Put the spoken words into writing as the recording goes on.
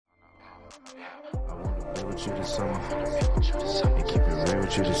I wanna be with you this summer. And keep it real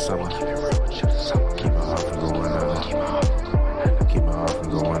with you this summer. Keep my heart from going under. Keep my heart from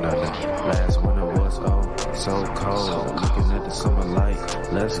going under. Last winter was so cold. Looking at the summer light.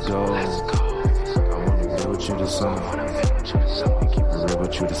 Let's go. I wanna be with you this summer. And keep it real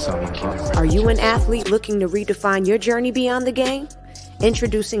with you this summer. Are you an athlete looking to redefine your journey beyond the game?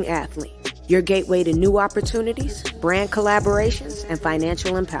 Introducing Athlete, your gateway to new opportunities, brand collaborations, and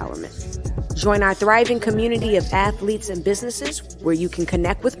financial empowerment. Join our thriving community of athletes and businesses where you can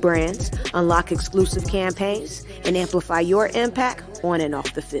connect with brands, unlock exclusive campaigns, and amplify your impact on and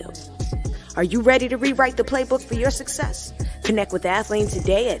off the field. Are you ready to rewrite the playbook for your success? Connect with Athlean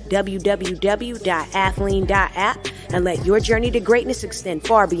today at www.athlean.app and let your journey to greatness extend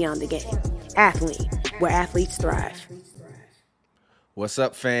far beyond the game. Athlean, where athletes thrive. What's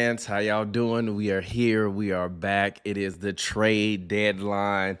up, fans? How y'all doing? We are here. We are back. It is the trade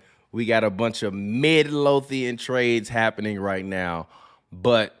deadline. We got a bunch of Midlothian trades happening right now,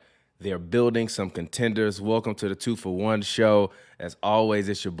 but they're building some contenders. Welcome to the 2-for-1 show. As always,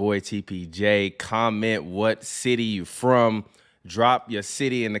 it's your boy TPJ. Comment what city you from. Drop your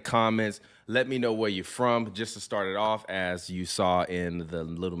city in the comments. Let me know where you're from. Just to start it off, as you saw in the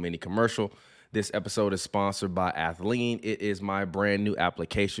little mini commercial, this episode is sponsored by Athlean. It is my brand new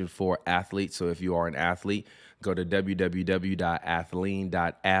application for athletes. So if you are an athlete, go to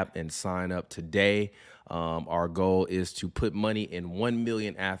www.athlean.app and sign up today. Our goal is to put money in 1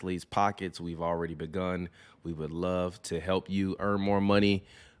 million athletes' pockets. We've already begun. We would love to help you earn more money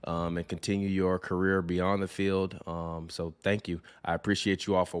and continue your career beyond the field. So thank you. I appreciate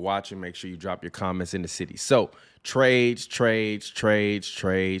you all for watching. Make sure you drop your comments in the city. So trades.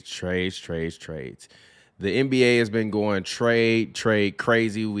 The NBA has been going trade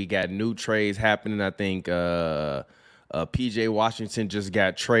crazy. We got new trades happening. I think PJ Washington just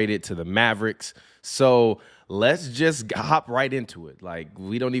got traded to the Mavericks. So let's just hop right into it. Like,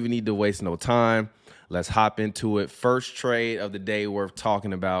 we don't even need to waste no time. Let's hop into it. First trade of the day worth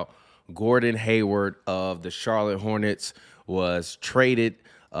talking about. Gordon Hayward of the Charlotte Hornets was traded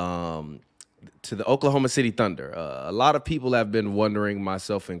to the Oklahoma City Thunder. A lot of people have been wondering,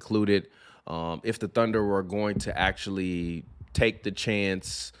 myself included, if the Thunder were going to actually take the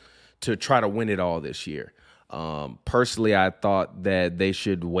chance to try to win it all this year. Personally, I thought that they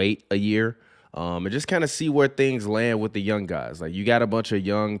should wait a year and just kind of see where things land with the young guys. Like, you got a bunch of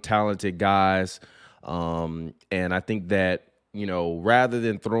young, talented guys, and I think that, you know, rather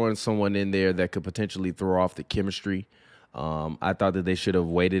than throwing someone in there that could potentially throw off the chemistry, I thought that they should have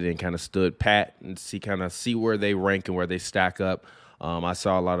waited and kind of stood pat and see where they rank and where they stack up. I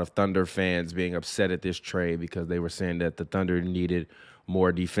saw a lot of Thunder fans being upset at this trade because they were saying that the Thunder needed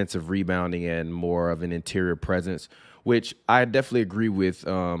more defensive rebounding and more of an interior presence, which I definitely agree with,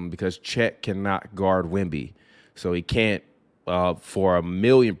 because Chet cannot guard Wemby. So he can't, for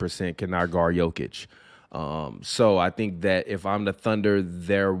 1,000,000% cannot guard Jokic. So I think that if I'm the Thunder,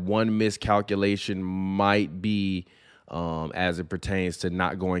 their one miscalculation might be as it pertains to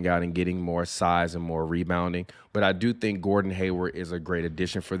not going out and getting more size and more rebounding. But I do think Gordon Hayward is a great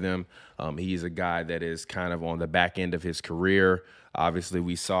addition for them. He's a guy that is kind of on the back end of his career. Obviously,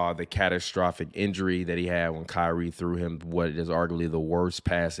 we saw the catastrophic injury that he had when Kyrie threw him what is arguably the worst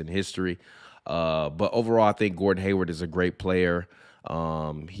pass in history. But overall, I think Gordon Hayward is a great player.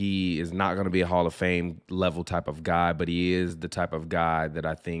 He is not going to be a Hall of Fame level type of guy, but he is the type of guy that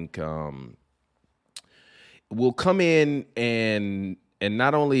I think will come in and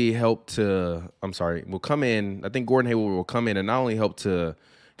not only help to, will come in, I think Gordon Hayward will come in and not only help to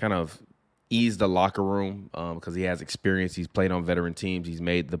kind of ease the locker room because he has experience. He's played on veteran teams. He's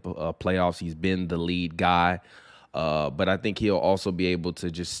made the playoffs. He's been the lead guy. But I think he'll also be able to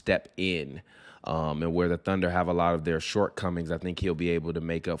just step in and where the Thunder have a lot of their shortcomings, I think he'll be able to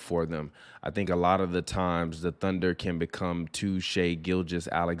make up for them. I think a lot of the times the Thunder can become too Shai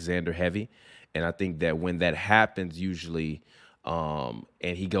Gilgeous-Alexander heavy. And I think that when that happens, usually, and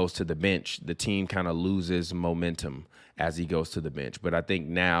he goes to the bench, the team kind of loses momentum as he goes to the bench. But I think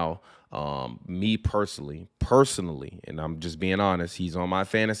now, me personally, and I'm just being honest, he's on my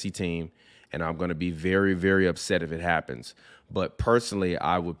fantasy team, and I'm going to be very, very upset if it happens. But personally,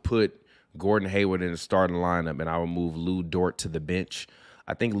 I would put Gordon Hayward in the starting lineup, and I would move Lou Dort to the bench.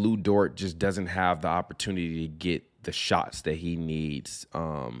 I think Lou Dort just doesn't have the opportunity to get the shots that he needs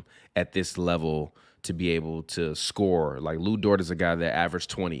at this level to be able to score. Like, Lou Dort is a guy that averaged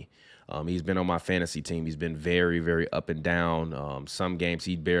 20. He's been on my fantasy team. He's been very, very up and down. Some games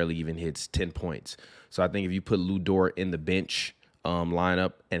he barely even hits 10 points. So I think if you put Lou Dort in the bench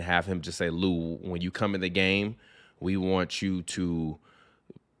lineup and have him just say, Lou, when you come in the game, we want you to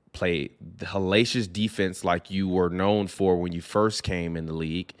play the hellacious defense like you were known for when you first came in the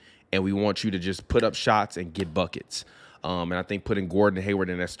league, and we want you to just put up shots and get buckets. And I think putting Gordon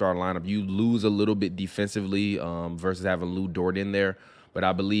Hayward in that starting lineup, you lose a little bit defensively versus having Lou Dort in there. But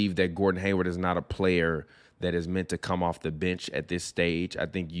I believe that Gordon Hayward is not a player that is meant to come off the bench at this stage. I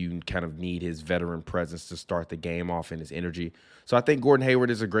think you kind of need his veteran presence to start the game off and his energy. So I think Gordon Hayward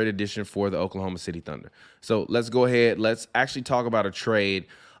is a great addition for the Oklahoma City Thunder. So let's go ahead. Let's actually talk about a trade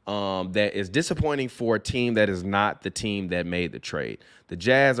that is disappointing for a team that is not the team that made the trade. The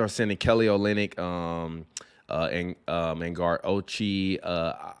Jazz are sending Kelly Olynyk and guard Ochi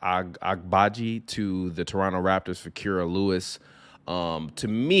Agbaji to the Toronto Raptors for Kira Lewis. To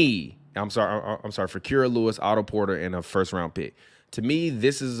me, I'm sorry, for Kira Lewis, Otto Porter, and a first-round pick. To me,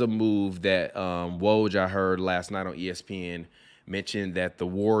 this is a move that Woj, I heard last night on ESPN, mentioned that the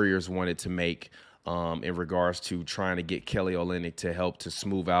Warriors wanted to make in regards to trying to get Kelly Olynyk to help to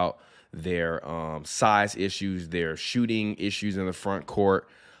smooth out their size issues, their shooting issues in the front court.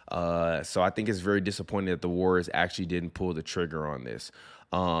 So I think it's very disappointing that the Warriors actually didn't pull the trigger on this.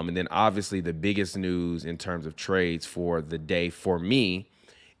 And then obviously the biggest news in terms of trades for the day for me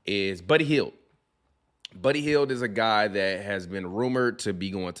is Buddy Hield. Buddy Hield is a guy that has been rumored to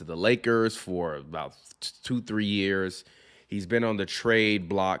be going to the Lakers for about 2-3 years. He's been on the trade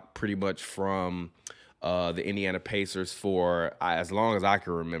block pretty much from the Indiana Pacers for as long as I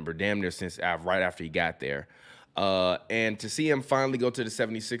can remember, damn near since right after he got there. And to see him finally go to the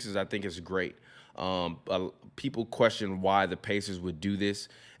 76ers, I think is great. People question why the Pacers would do this.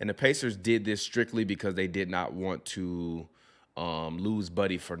 And the Pacers did this strictly because they did not want to lose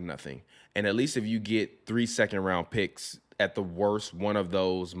Buddy for nothing. And at least if you get 3 second-round picks, at the worst, one of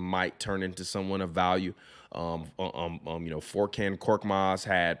those might turn into someone of value. Furkan Korkmaz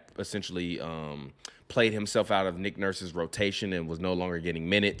had essentially played himself out of Nick Nurse's rotation and was no longer getting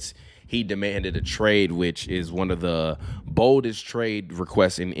minutes. He demanded a trade, which is one of the boldest trade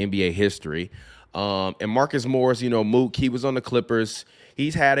requests in NBA history. And Marcus Morris, Mook, he was on the Clippers.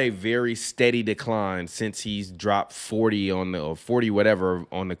 He's had a very steady decline since he's dropped 40 on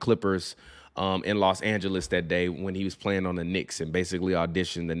the Clippers in Los Angeles that day when he was playing on the Knicks and basically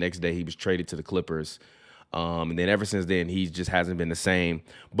auditioned. The next day he was traded to the Clippers. And then ever since then, he just hasn't been the same.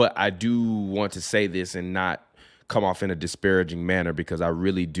 But I do want to say this and not come off in a disparaging manner because I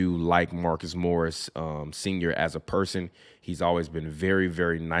really do like Marcus Morris Sr. as a person. He's always been very,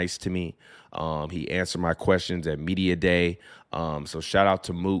 very nice to me. He answered my questions at Media Day. So shout out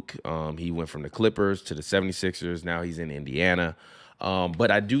to Mook. He went from the Clippers to the 76ers. Now he's in Indiana. But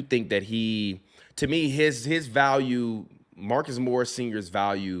I do think that to me, his value, Marcus Morris Sr.'s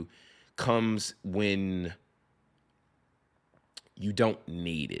value comes when you don't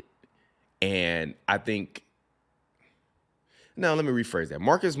need it. And I think, now let me rephrase that.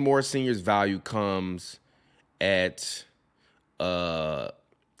 Marcus Morris Sr.'s value comes at a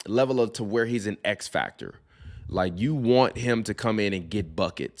level of to where he's an X factor. Like you want him to come in and get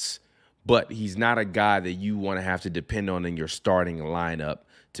buckets, but he's not a guy that you want to have to depend on in your starting lineup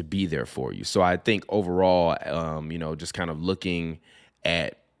to be there for you. So I think overall, just kind of looking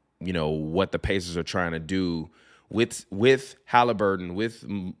at, what the Pacers are trying to do with Halliburton, with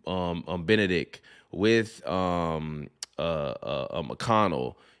Benedict, with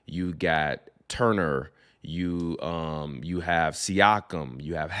McConnell, you got Turner, you have Siakam,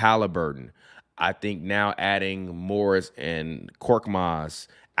 you have Halliburton. I think now adding Morris and Korkmaz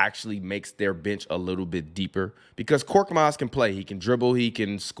actually makes their bench a little bit deeper because Korkmaz can play. He can dribble. He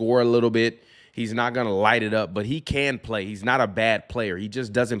can score a little bit. He's not going to light it up, but he can play. He's not a bad player. He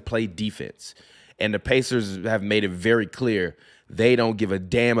just doesn't play defense. And the Pacers have made it very clear they don't give a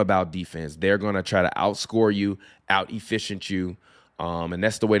damn about defense. They're going to try to outscore you, out-efficient you, and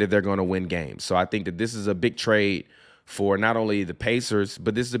that's the way that they're going to win games. So I think that this is a big trade for not only the Pacers,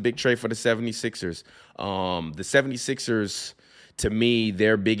 but this is a big trade for the 76ers. The 76ers, to me,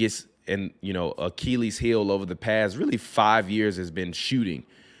 their biggest Achilles heel over the past really 5 years has been shooting,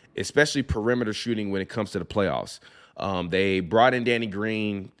 especially perimeter shooting when it comes to the playoffs. They brought in Danny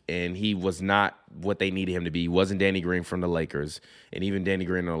Green, and he was not what they needed him to be. He wasn't Danny Green from the Lakers, and even Danny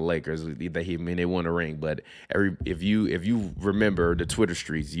Green on the Lakers, they won a ring. But if you remember the Twitter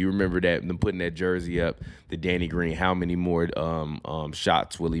streets, you remember that them putting that jersey up, the Danny Green. How many more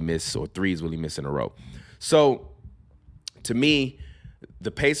shots will he miss or threes will he miss in a row? So to me,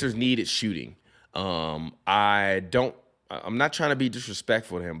 the Pacers needed shooting. I'm not trying to be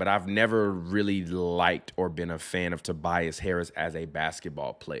disrespectful to him, but I've never really liked or been a fan of Tobias Harris as a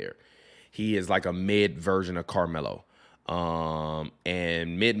basketball player. He is like a mid version of Carmelo.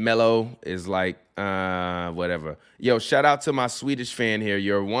 And Mid Mellow is like, whatever. Yo, shout out to my Swedish fan here.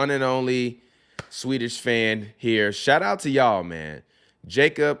 Your one and only Swedish fan here. Shout out to y'all, man.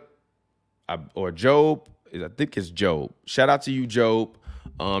 Jacob or Job. I think it's Job. Shout out to you, Job.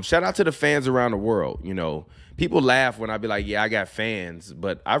 Shout out to the fans around the world. You know, people laugh when I be like, yeah, I got fans,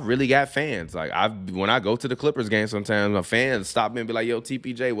 but I really got fans. Like when I go to the Clippers game, sometimes my fans stop me and be like, yo,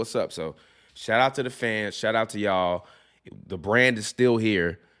 TPJ, what's up? So shout out to the fans. Shout out to y'all. The brand is still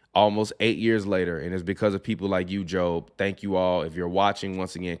here almost 8 years later, and it's because of people like you, Job. Thank you all. If you're watching,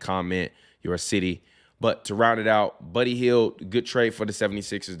 once again, comment your city. But to round it out, Buddy Hield, good trade for the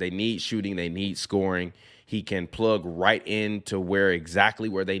 76ers. They need shooting. They need scoring. He can plug right into exactly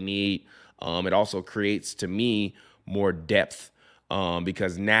where they need. It also creates, to me, more depth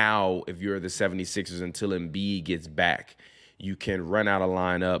because now if you're the 76ers until Embiid gets back, you can run out a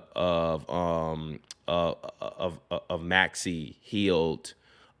lineup of Maxey, Hield,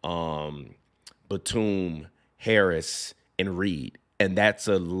 Batum, Harris, and Reed. And that's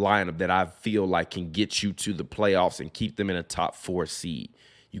a lineup that I feel like can get you to the playoffs and keep them in a top 4 seed.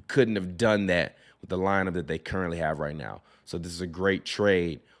 You couldn't have done that with the lineup that they currently have right now. So this is a great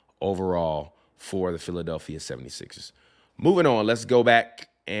trade overall for the Philadelphia 76ers. Moving on, let's go back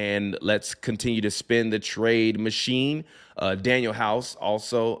and let's continue to spin the trade machine. Daniel House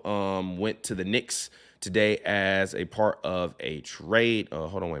also went to the Knicks today as a part of a trade.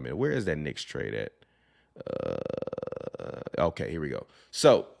 Hold on, wait a minute. Where is that Knicks trade at? Okay, here we go.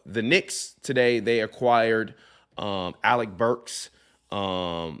 So the Knicks today, they acquired Alec Burks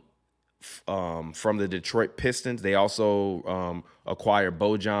from the Detroit Pistons. They also acquired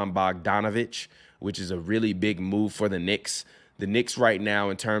Bojan Bogdanovic, which is a really big move for the Knicks. The Knicks right now,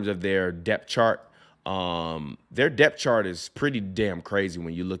 in terms of their depth chart is pretty damn crazy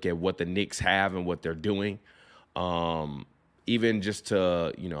when you look at what the Knicks have and what they're doing. Even just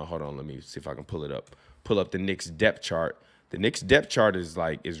to, hold on, let me see if I can pull it up. Pull up the Knicks depth chart. The Knicks depth chart is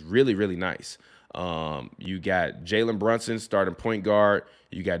really, really nice. You got Jalen Brunson starting point guard.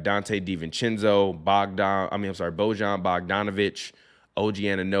 You got Dante DiVincenzo, Bojan Bogdanovic, OG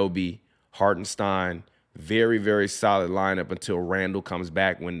Anunoby, Hartenstein. Very, very solid lineup until Randall comes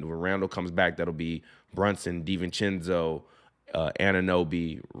back. When Randall comes back, that'll be Brunson, DiVincenzo,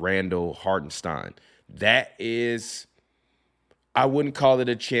 Anunoby, Randall, Hartenstein. That is, I wouldn't call it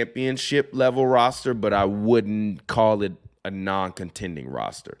a championship level roster, but I wouldn't call it a non-contending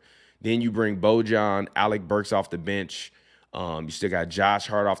roster. Then you bring Bojan, Alec Burks off the bench. You still got Josh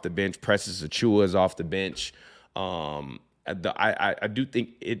Hart off the bench. Precious Achiuwa is off the bench. I do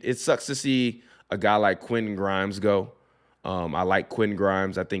think it sucks to see a guy like Quentin Grimes go. I like Quentin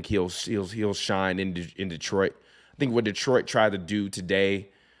Grimes. I think he'll shine in Detroit. I think what Detroit tried to do today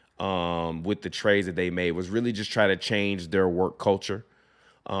with the trades that they made was really just try to change their work culture.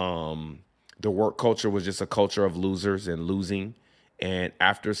 The work culture was just a culture of losers and losing. And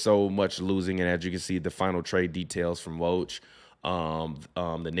after so much losing, and as you can see, the final trade details from Woj,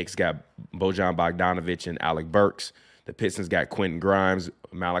 the Knicks got Bojan Bogdanovic and Alec Burks. The Pistons got Quentin Grimes,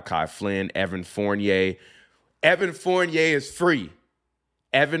 Malachi Flynn, Evan Fournier. Evan Fournier is free.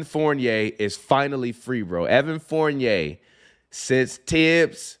 Evan Fournier is finally free, bro. Evan Fournier, since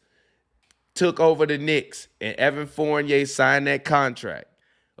Tibbs took over the Knicks and Evan Fournier signed that contract,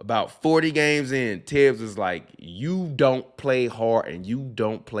 about 40 games in, Tibbs was like, you don't play hard and you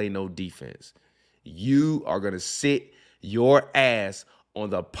don't play no defense. You are going to sit your ass on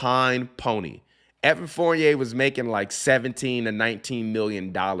the pine pony. Evan Fournier was making like 17 to $19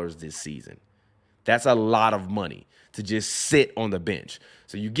 million this season. That's a lot of money to just sit on the bench.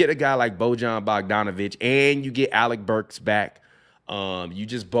 So you get a guy like Bojan Bogdanovic and you get Alec Burks back. You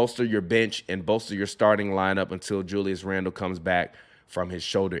just bolster your bench and bolster your starting lineup until Julius Randle comes back from his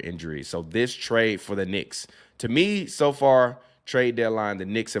shoulder injury. So this trade for the Knicks, to me, so far, trade deadline, the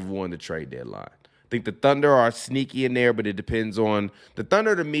Knicks have won the trade deadline. I think the Thunder are sneaky in there, but it depends on the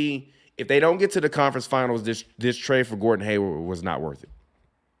Thunder. To me, if they don't get to the conference finals, this trade for Gordon Hayward was not worth it.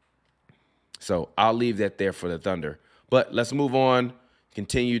 So I'll leave that there for the Thunder. But let's move on,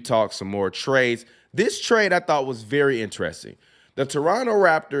 continue talk some more trades. This trade I thought was very interesting. The Toronto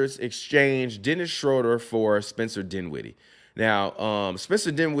Raptors exchanged Dennis Schroeder for Spencer Dinwiddie. Now,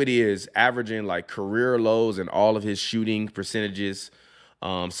 Spencer Dinwiddie is averaging like career lows in all of his shooting percentages.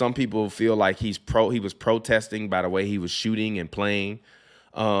 Some people feel like he was protesting by the way he was shooting and playing.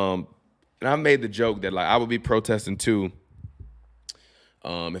 And I made the joke that like I would be protesting too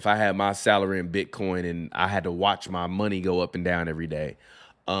if I had my salary in Bitcoin and I had to watch my money go up and down every day.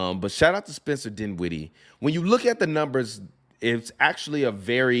 But shout out to Spencer Dinwiddie. When you look at the numbers, it's actually a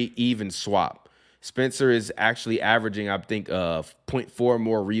very even swap. Spencer is actually averaging, I think, zero point 0.4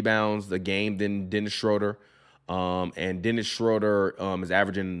 more rebounds a game than Dennis Schroeder. And Dennis Schroeder is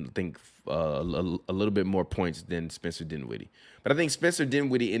averaging, I think, a little bit more points than Spencer Dinwiddie. But I think Spencer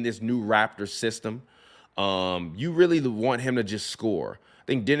Dinwiddie in this new Raptors system, you really want him to just score. I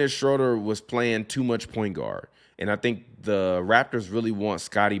think Dennis Schroeder was playing too much point guard. And I think the Raptors really want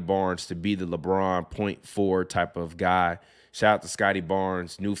Scotty Barnes to be the LeBron point forward type of guy. Shout out to Scotty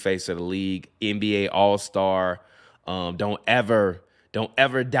Barnes, new face of the league, NBA All-Star. Don't ever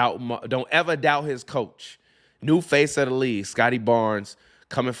doubt his coach. New face of the league, Scotty Barnes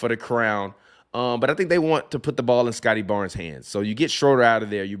coming for the crown. But I think they want to put the ball in Scotty Barnes' hands. So you get Schroeder out of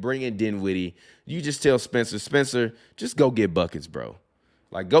there. You bring in Dinwiddie. You just tell Spencer, just go get buckets, bro.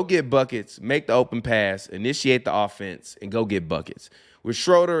 Like, go get buckets, make the open pass, initiate the offense, and go get buckets. With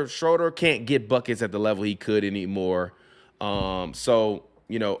Schroeder can't get buckets at the level he could anymore. So,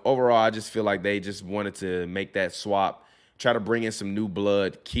 overall, I just feel like they just wanted to make that swap, try to bring in some new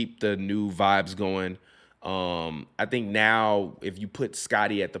blood, keep the new vibes going. I think now if you put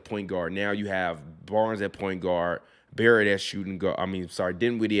Scotty at the point guard, now you have Barnes at point guard, Barrett at shooting guard.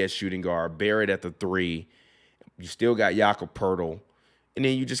 Dinwiddie at shooting guard, Barrett at the 3. You still got Jakob Poeltl. And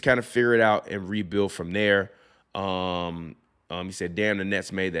then you just kind of figure it out and rebuild from there. He said, damn, the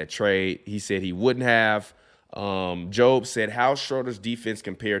Nets made that trade. He said he wouldn't have. Job said, how's Schroeder's defense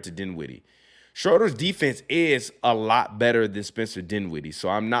compared to Dinwiddie? Schroeder's defense is a lot better than Spencer Dinwiddie. So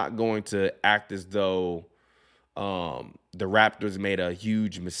I'm not going to act as though the Raptors made a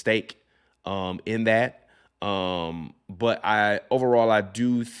huge mistake in that. But I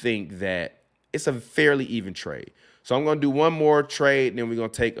do think that it's a fairly even trade. So I'm going to do one more trade, and then we're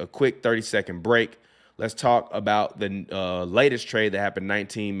going to take a quick 30-second break. Let's talk about the latest trade that happened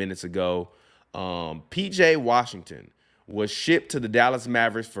 19 minutes ago. PJ Washington was shipped to the Dallas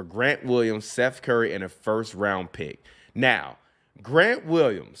Mavericks for Grant Williams, Seth Curry, and a first-round pick. Now, Grant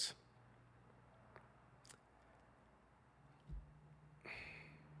Williams,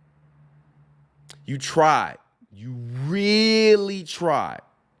 you tried. You really tried.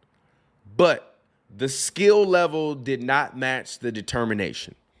 But the skill level did not match the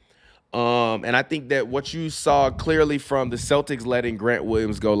determination. And I think that what you saw clearly from the Celtics letting Grant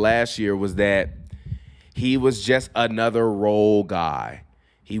Williams go last year was that he was just another role guy.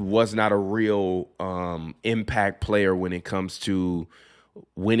 He was not a real impact player when it comes to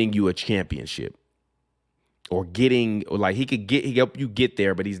winning you a championship or getting, like, he help you get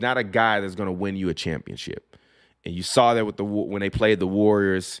there, but he's not a guy that's going to win you a championship. And you saw that when they played the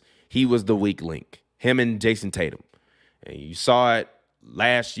Warriors, he was the weak link. Him and Jason Tatum. And you saw it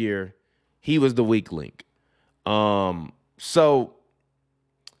last year. He was the weak link. So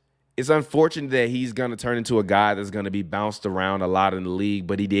it's unfortunate that he's going to turn into a guy that's going to be bounced around a lot in the league,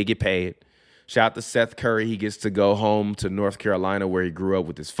 but he did get paid. Shout out to Seth Curry. He gets to go home to North Carolina where he grew up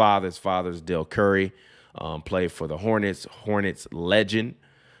with his father. His father's Dale Curry, played for the Hornets legend.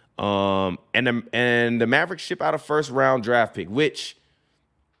 And the Mavericks ship out a first-round draft pick, which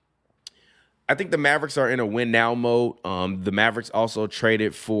I think the Mavericks are in a win-now mode. The Mavericks also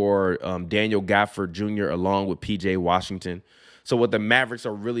traded for Daniel Gafford Jr. along with PJ Washington. So what the Mavericks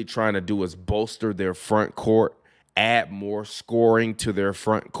are really trying to do is bolster their front court, add more scoring to their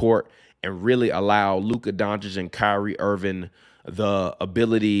front court, and really allow Luka Doncic and Kyrie Irving the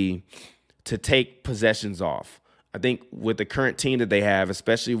ability to take possessions off. I think with the current team that they have,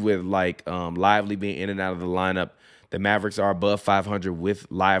 especially with Lively being in and out of the lineup, the Mavericks are above 500 with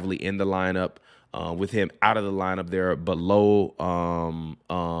Lively in the lineup. With him out of the lineup, they're below,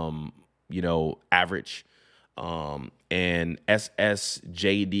 average. And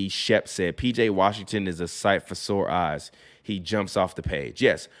SSJD Shep said, PJ Washington is a sight for sore eyes. He jumps off the page.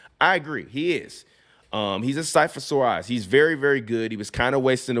 Yes, I agree. He is. He's a sight for sore eyes. He's very, very good. He was kind of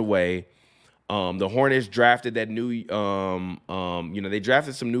wasting away. The Hornets drafted that new, they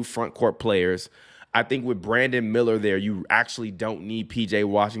drafted some new front court players. I think with Brandon Miller there, you actually don't need PJ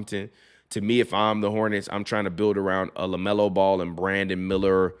Washington. To me, if I'm the Hornets, I'm trying to build around a LaMelo Ball and Brandon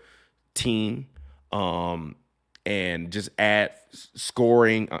Miller team, and just add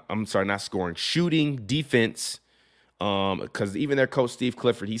shooting, defense, because even their coach, Steve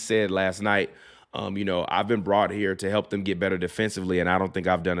Clifford, he said last night, I've been brought here to help them get better defensively, and I don't think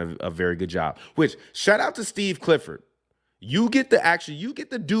I've done a very good job. Which, shout out to Steve Clifford. You get the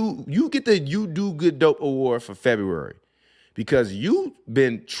You Do Good Dope Award for February because you've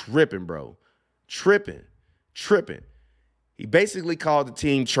been tripping, bro. Tripping. He basically called the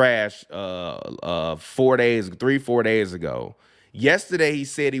team trash 4 days ago. Yesterday, he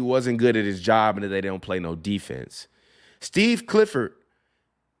said he wasn't good at his job and that they don't play no defense. Steve Clifford,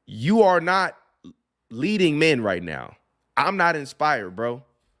 you are not leading men right now. I'm not inspired, bro.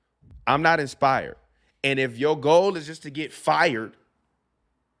 I'm not inspired. And if your goal is just to get fired,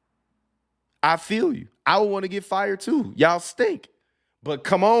 I feel you. I would want to get fired too. Y'all stink. But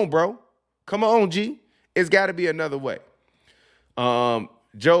come on, bro. Come on, G. It's got to be another way.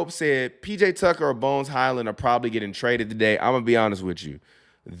 Job said, PJ Tucker or Bones Highland are probably getting traded today. I'm going to be honest with you.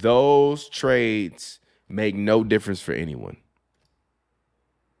 Those trades make no difference for anyone.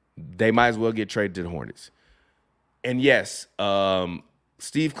 They might as well get traded to the Hornets. And yes,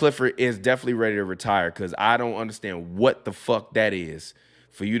 Steve Clifford is definitely ready to retire because I don't understand what the fuck that is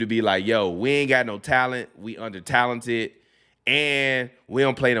for you to be like, yo, we ain't got no talent. We under-talented. And we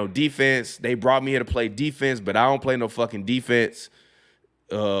don't play no defense. They brought me here to play defense, but I don't play no fucking defense.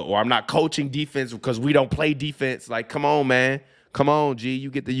 Or I'm not coaching defense because we don't play defense. Like, come on, man. Come on, G.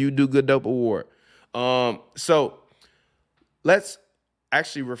 You get the You Do Good Dope Award. So let's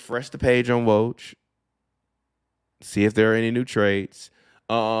actually refresh the page on Woj. See if there are any new trades.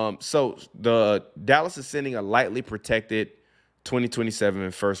 So the Dallas is sending a lightly protected 2027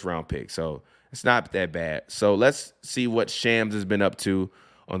 first round pick. So it's not that bad. So let's see what Shams has been up to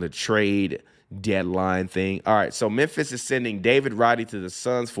on the trade deadline thing. All right. So Memphis is sending David Roddy to the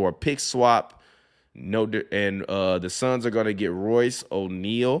Suns for a pick swap. The Suns are going to get Royce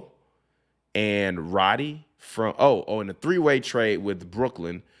O'Neal and Roddy from in a three-way trade with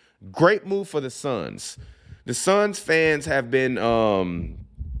Brooklyn. Great move for the Suns. The Suns fans have been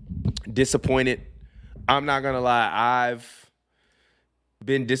disappointed. I'm not going to lie. I've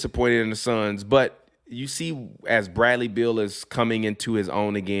been disappointed in the Suns, but you see as Bradley Beal is coming into his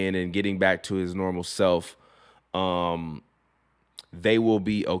own again and getting back to his normal self, they will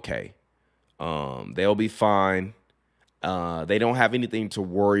be okay. They'll be fine. They don't have anything to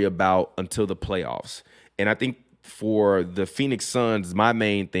worry about until the playoffs. And I think for the Phoenix Suns, my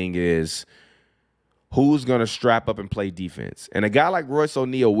main thing is who's going to strap up and play defense. And a guy like Royce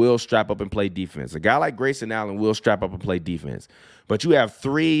O'Neal will strap up and play defense. A guy like Grayson Allen will strap up and play defense. But you have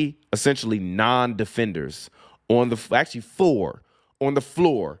three essentially non-defenders four on the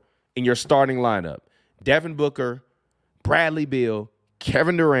floor in your starting lineup. Devin Booker, Bradley Beal,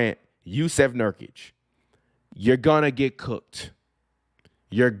 Kevin Durant, Yusef Nurkic. You're going to get cooked.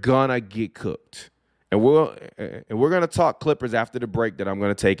 You're going to get cooked. And we're going to talk Clippers after the break that I'm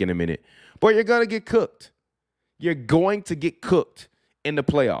going to take in a minute. But you're going to get cooked. You're going to get cooked in the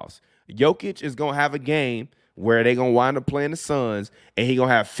playoffs. Jokic is going to have a game where they're going to wind up playing the Suns, and he's going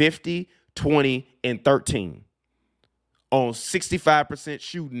to have 50, 20, and 13 on 65%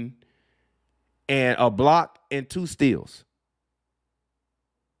 shooting and a block and 2 steals.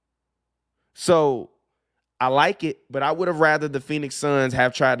 So I like it, but I would have rather the Phoenix Suns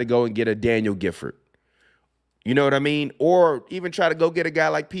have tried to go and get a Daniel Gifford. You know what I mean? Or even try to go get a guy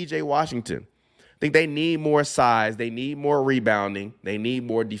like PJ Washington. I think they need more size. They need more rebounding. They need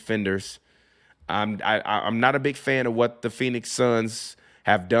more defenders. I'm not a big fan of what the Phoenix Suns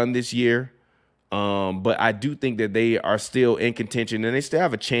have done this year. But I do think that they are still in contention and they still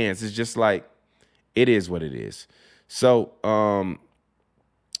have a chance. It's just like, it is what it is. So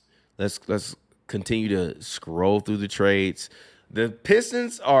let's continue to scroll through the trades. The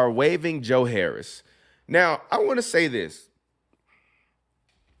Pistons are waiving Joe Harris. Now, I want to say this.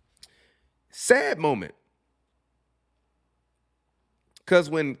 Sad moment. Because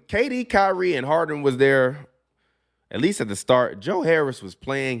when KD, Kyrie, and Harden was there, at least at the start, Joe Harris was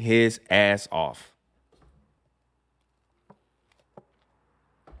playing his ass off.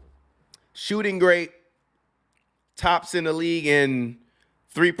 Shooting great. Tops in the league in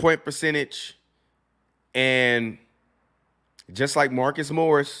three-point percentage. And just like Marcus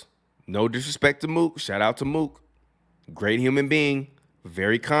Morris, no disrespect to Mook. Shout out to Mook. Great human being.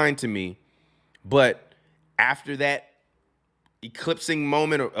 Very kind to me. But after that eclipsing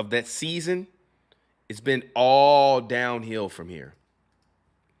moment of that season, it's been all downhill from here.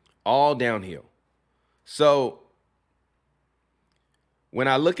 All downhill. So when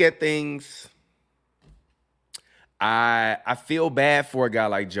I look at things, I feel bad for a guy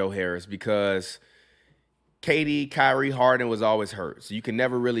like Joe Harris because KD, Kyrie, Harden was always hurt. So you can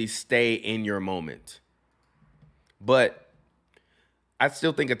never really stay in your moment. But I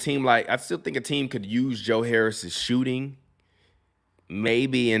still think a team could use Joe Harris's shooting,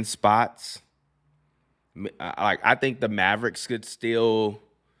 maybe in spots. I think the Mavericks could still.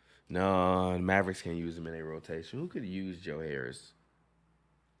 No, the Mavericks can't use him in a rotation. Who could use Joe Harris?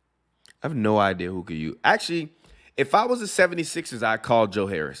 I have no idea who could use. Actually, if I was the 76ers, I'd call Joe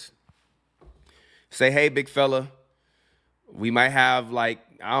Harris. Say, hey, big fella, we might have 5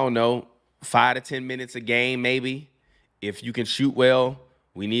 to 10 minutes a game maybe if you can shoot well.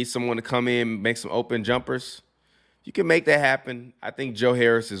 We need someone to come in, make some open jumpers. You can make that happen. I think Joe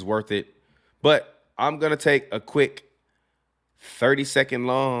Harris is worth it. But I'm going to take a quick 30-second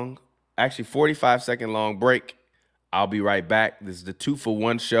long, actually 45-second long break. I'll be right back. This is the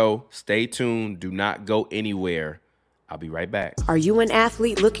 2-for-1 show. Stay tuned. Do not go anywhere. I'll be right back. Are you an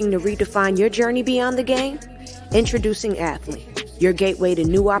athlete looking to redefine your journey beyond the game? Introducing Athlete, your gateway to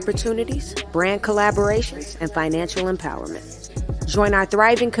new opportunities, brand collaborations, and financial empowerment. Join our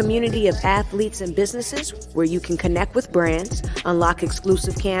thriving community of athletes and businesses where you can connect with brands, unlock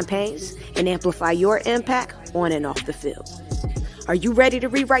exclusive campaigns, and amplify your impact on and off the field. Are you ready to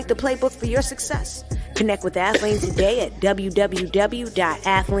rewrite the playbook for your success? Connect with Athlean today at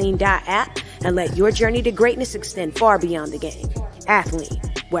www.athlean.app and let your journey to greatness extend far beyond the game. Athlean,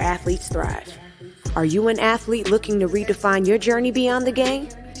 where athletes thrive. Are you an athlete looking to redefine your journey beyond the game?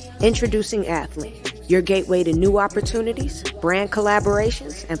 Introducing Athlete, your gateway to new opportunities, brand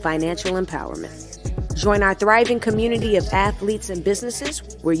collaborations, and financial empowerment. Join our thriving community of athletes and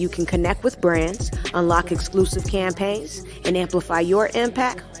businesses where you can connect with brands, unlock exclusive campaigns, and amplify your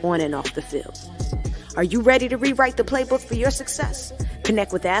impact on and off the field. Are you ready to rewrite the playbook for your success?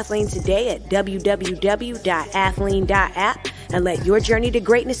 Connect with Athlean today at www.athlean.app and let your journey to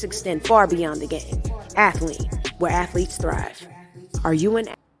greatness extend far beyond the game. Athlean, where athletes thrive. Are you an...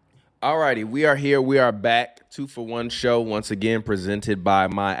 Alrighty, we are here. We are back. 2-for-1 show, once again, presented by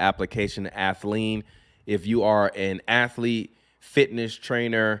my application, Athlean. If you are an athlete, fitness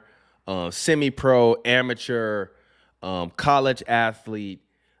trainer, semi-pro, amateur, college athlete,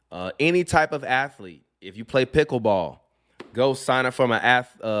 any type of athlete, if you play pickleball, go sign up for my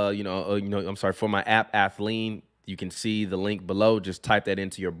for my app, Athlean. You can see the link below. Just type that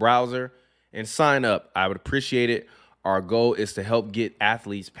into your browser and sign up. I would appreciate it. Our goal is to help get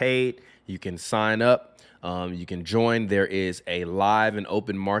athletes paid. You can sign up. You can join. There is a live and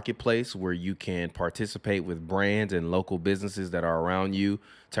open marketplace where you can participate with brands and local businesses that are around you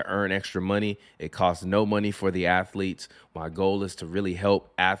to earn extra money. It costs no money for the athletes. My goal is to really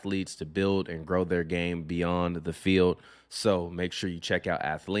help athletes to build and grow their game beyond the field. So make sure you check out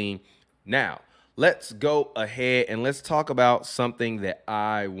Athlean. Now, let's go ahead and let's talk about something that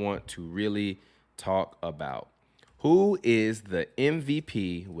I want to really talk about. Who is the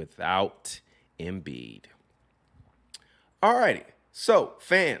MVP without Embiid? All righty. So,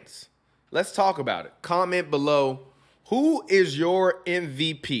 fans, let's talk about it. Comment below. Who is your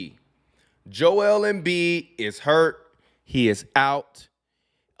MVP? Joel Embiid is hurt. He is out.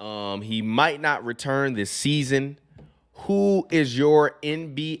 He might not return this season. Who is your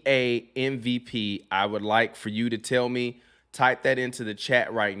NBA MVP? I would like for you to tell me. Type that into the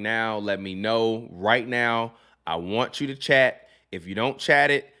chat right now. Let me know right now. I want you to chat. If you don't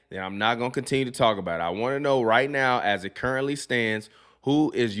chat it, then I'm not going to continue to talk about it. I want to know right now, as it currently stands,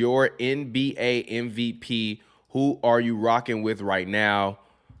 who is your NBA MVP? Who are you rocking with right now?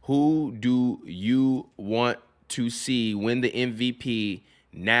 Who do you want to see win the MVP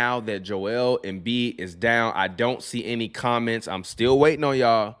now that Joel Embiid is down? I don't see any comments. I'm still waiting on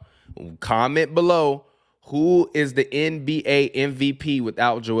y'all. Comment below. Who is the NBA MVP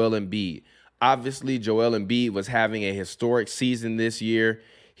without Joel Embiid? Obviously, Joel Embiid was having a historic season this year.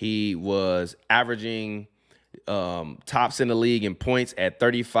 He was averaging tops in the league in points at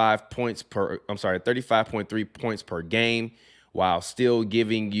 35.3 points per game, while still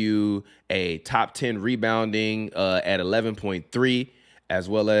giving you a top 10 rebounding at 11.3, as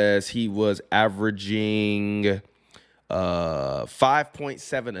well as he was averaging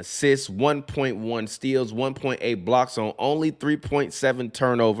 5.7 assists, 1.1 steals, 1.8 blocks on only 3.7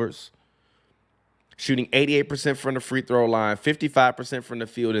 turnovers. Shooting 88% from the free throw line, 55% from the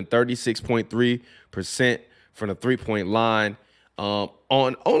field, and 36.3% from the three-point line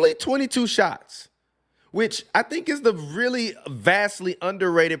on only 22 shots, which I think is the really vastly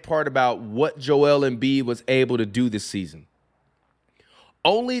underrated part about what Joel Embiid was able to do this season.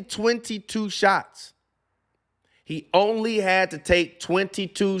 Only 22 shots. He only had to take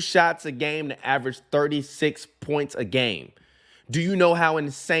 22 shots a game to average 36 points a game. Do you know how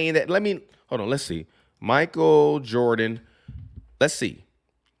insane that? Hold on, let's see. Michael Jordan, let's see.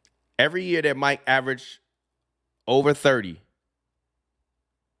 Every year that Mike averaged over 30,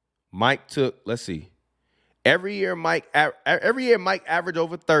 Mike took, let's see. Every year Mike averaged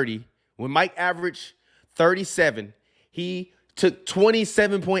over 30. When Mike averaged 37, he took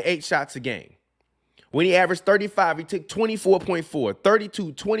 27.8 shots a game. When he averaged 35, he took 24.4,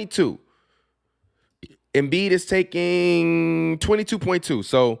 32, 22. Embiid is taking 22.2.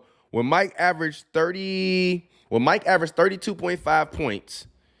 So when Mike averaged 32.5 points,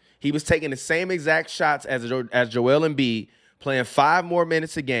 he was taking the same exact shots as Joel Embiid, playing 5 more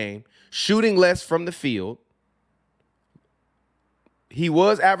minutes a game, shooting less from the field. He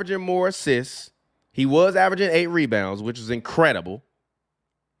was averaging more assists. He was averaging 8 rebounds, which is incredible.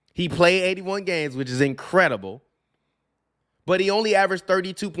 He played 81 games, which is incredible. But he only averaged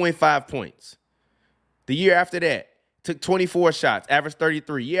 32.5 points. The year after that, took 24 shots, averaged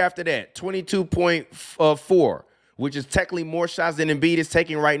 33. Year after that, 22.4, which is technically more shots than Embiid is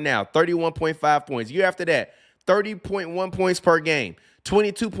taking right now, 31.5 points. Year after that, 30.1 points per game,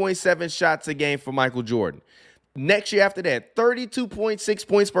 22.7 shots a game for Michael Jordan. Next year after that, 32.6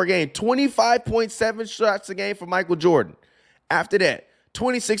 points per game, 25.7 shots a game for Michael Jordan. After that,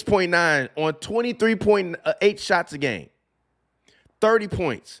 26.9 on 23.8 shots a game. 30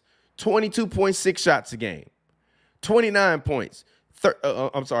 points, 22.6 shots a game. 29 points,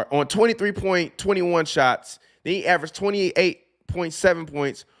 on 23.21 shots. Then he averaged 28.7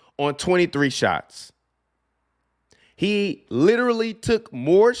 points on 23 shots. He literally took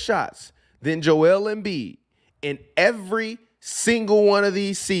more shots than Joel Embiid in every single one of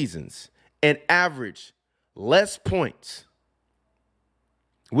these seasons and averaged less points,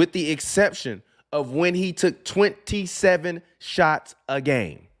 with the exception of when he took 27 shots a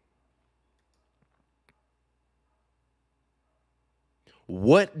game.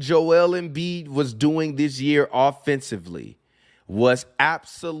 What Joel Embiid was doing this year offensively was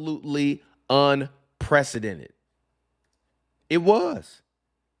absolutely unprecedented. It was.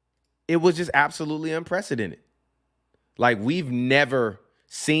 It was just absolutely unprecedented. Like, we've never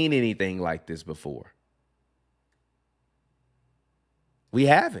seen anything like this before. We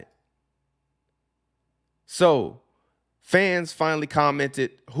haven't. So, fans finally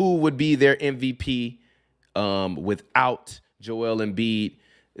commented who would be their MVP without Joel Embiid.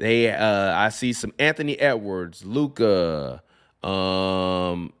 I see some Anthony Edwards, Luka.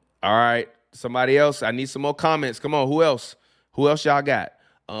 All right, somebody else. I need some more comments. Come on, who else? Who else y'all got?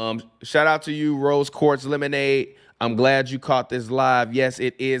 Shout out to you, Rose Quartz Lemonade. I'm glad you caught this live. Yes,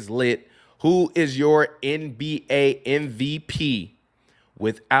 it is lit. Who is your NBA MVP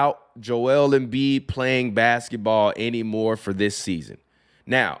without Joel Embiid playing basketball anymore for this season?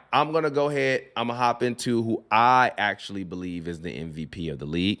 Now, I'm going to go ahead. I'm going to hop into who I actually believe is the MVP of the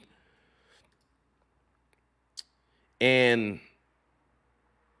league. And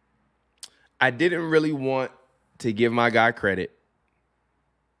I didn't really want to give my guy credit.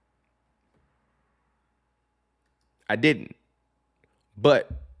 I didn't. But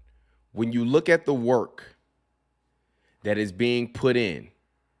when you look at the work that is being put in,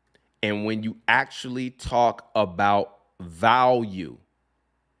 and when you actually talk about value,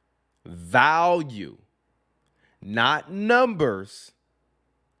 not numbers,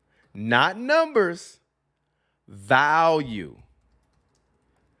 value,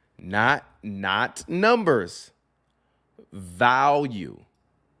 not numbers, value.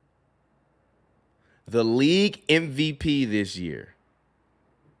 The league MVP this year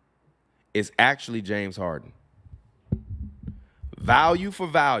is actually James Harden. Value for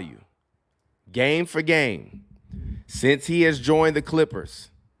value, game for game. Since he has joined the Clippers,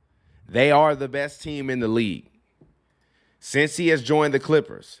 they are the best team in the league. Since he has joined the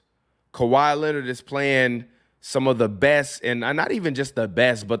Clippers, Kawhi Leonard is playing some of the best, and not even just the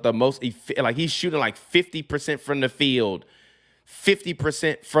best, but the most, like, he's shooting like 50% from the field,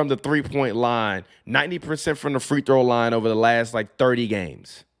 50% from the three-point line, 90% from the free throw line over the last like 30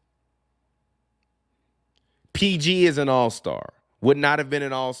 games. PG is an all-star. Would not have been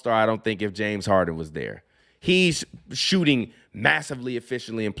an all-star, I don't think, if James Harden was there. He's shooting massively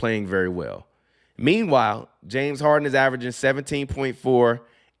efficiently and playing very well. Meanwhile, James Harden is averaging 17.4,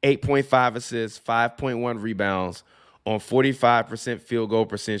 8.5 assists, 5.1 rebounds on 45% field goal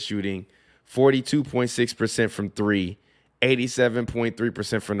percent shooting, 42.6% from three,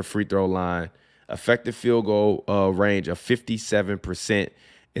 87.3% from the free throw line, effective field goal range of 57%.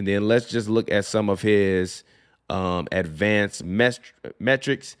 And then let's just look at some of his advanced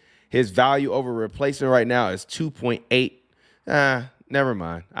metrics. His value over replacement right now is 2.8. Never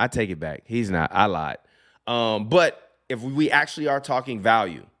mind. I take it back. He's not. I lied. But if we actually are talking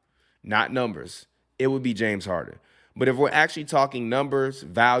value, not numbers, it would be James Harden. But if we're actually talking numbers,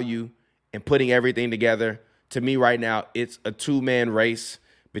 value, and putting everything together, to me right now, it's a two-man race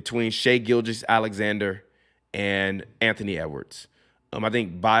between Shai Gilgeous-Alexander and Anthony Edwards. I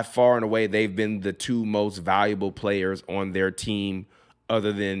think by far and away, they've been the two most valuable players on their team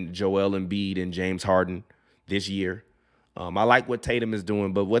other than Joel Embiid and James Harden this year. I like what Tatum is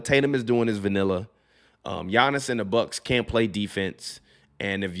doing, but what Tatum is doing is vanilla. Giannis and the Bucks can't play defense,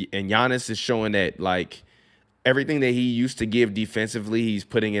 and Giannis is showing that, like, everything that he used to give defensively, he's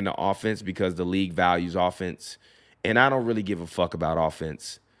putting into offense because the league values offense. And I don't really give a fuck about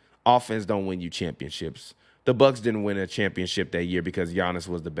offense. Offense don't win you championships. The Bucks didn't win a championship that year because Giannis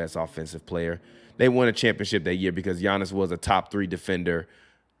was the best offensive player. They won a championship that year because Giannis was a top 3 defender,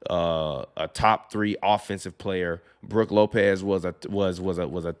 a top 3 offensive player. Brook Lopez was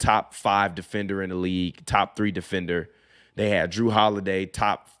a top 5 defender in the league, top 3 defender. They had Drew Holiday,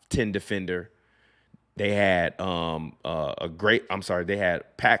 top 10 defender. They had they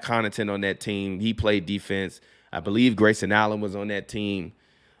had Pat Connaughton on that team. He played defense. I believe Grayson Allen was on that team.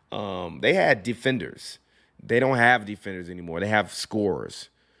 They had defenders. They don't have defenders anymore. They have scorers.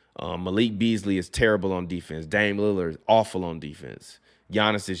 Malik Beasley is terrible on defense. Dame Lillard is awful on defense.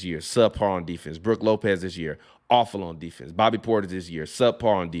 Giannis this year, subpar on defense. Brook Lopez this year, awful on defense. Bobby Portis this year,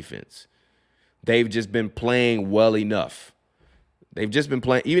 subpar on defense. They've just been playing well enough. They've just been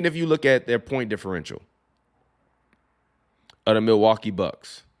playing, even if you look at their point differential of the Milwaukee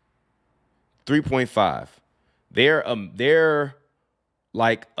Bucks, 3.5. They're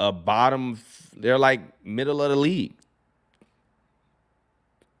like a bottom, they're like middle of the league.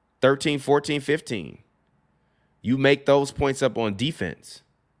 13, 14, 15. You make those points up on defense.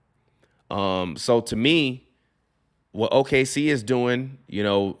 So to me, what OKC is doing,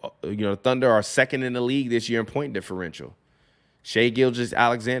 Thunder are second in the league this year in point differential. Shai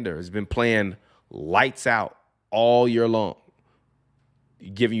Gilgeous-Alexander has been playing lights out all year long,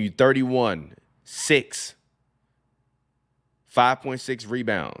 giving you 31, 6, 5.6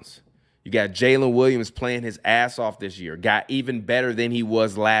 rebounds. You got Jalen Williams playing his ass off this year. Got even better than he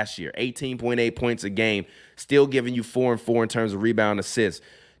was last year. 18.8 points a game. Still giving you 4 and 4 in terms of rebound assists.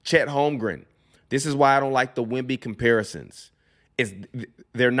 Chet Holmgren. This is why I don't like the Wemby comparisons.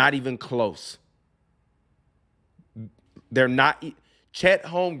 They're not even close. They're not. Chet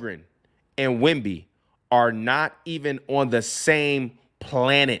Holmgren and Wemby are not even on the same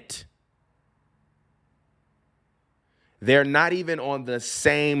planet. They're not even on the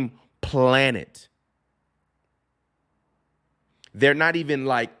same planet. They're not even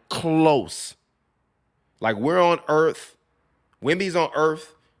like close. Like we're on Earth, Wemby's on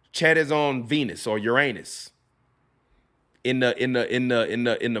Earth, Chet is on Venus or Uranus. In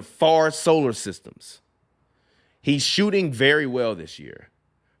the far solar systems. He's shooting very well this year.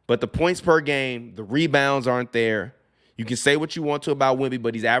 But the points per game, the rebounds aren't there. You can say what you want to about Wemby,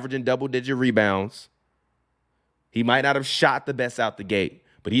 but he's averaging double-digit rebounds. He might not have shot the best out the gate,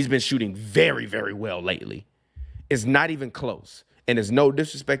 but he's been shooting very, very well lately. It's not even close. And there's no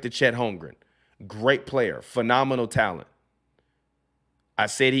disrespect to Chet Holmgren. Great player, phenomenal talent. I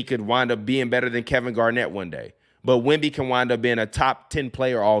said he could wind up being better than Kevin Garnett one day. But Wemby can wind up being a top 10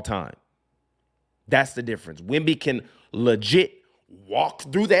 player all time. That's the difference. Wemby can legit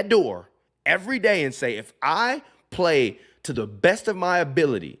walk through that door every day and say, if I play to the best of my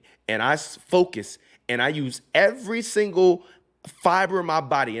ability and I focus and I use every single fiber of my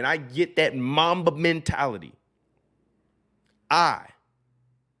body and I get that Mamba mentality, I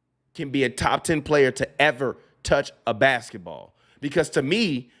can be a top 10 player to ever touch a basketball. Because to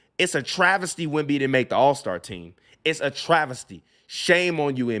me, it's a travesty Wemby didn't make the All-Star team. It's a travesty. Shame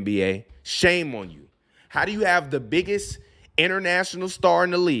on you, NBA. Shame on you. How do you have the biggest international star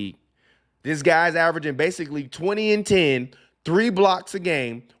in the league? This guy's averaging basically 20 and 10, 3 blocks a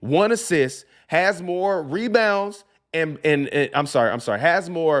game, 1 assist, has more rebounds has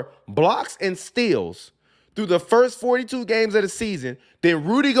more blocks and steals through the first 42 games of the season than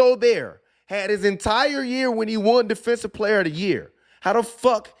Rudy Gobert had his entire year when he won Defensive Player of the Year. How the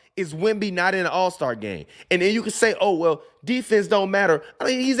fuck is Wemby not in an All-Star game? And then you can say, oh, well, defense don't matter. I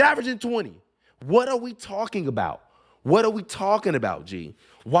mean, he's averaging 20. What are we talking about? What are we talking about, G?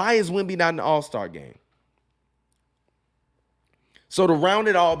 Why is Wemby not in the All-Star game? So to round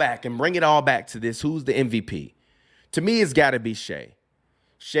it all back and bring it all back to this, who's the MVP? To me, it's got to be Shai.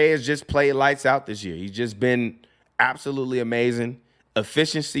 Shai has just played lights out this year. He's just been absolutely amazing.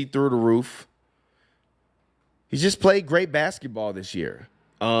 Efficiency through the roof. He's just played great basketball this year.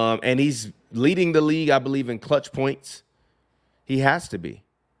 And he's leading the league, I believe, in clutch points. He has to be.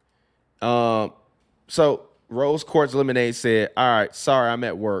 So Rose Quartz Lemonade said, all right, sorry, I'm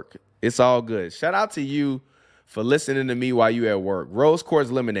at work. It's all good. Shout out to you for listening to me while you at work. Rose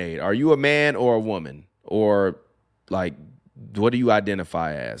Quartz Lemonade, are you a man or a woman? Or like, what do you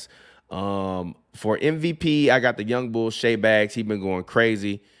identify as? For MVP, I got the young bull, Shea Bags. He's been going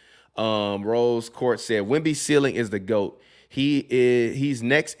crazy. Rose Quartz said, Wemby's ceiling is the GOAT. He's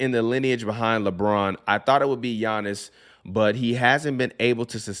next in the lineage behind LeBron. I thought it would be Giannis, but he hasn't been able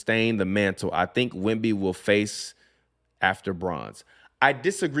to sustain the mantle. I think Wemby will face after bronze. I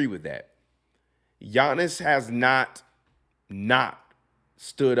disagree with that. Giannis has not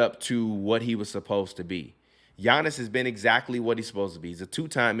stood up to what he was supposed to be. Giannis has been exactly what he's supposed to be. He's a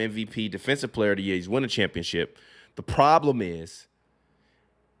 2-time MVP, Defensive Player of the Year. He's won a championship. The problem is,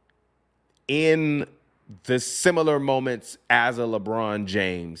 in the similar moments as a LeBron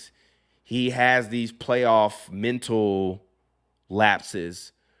James, he has these playoff mental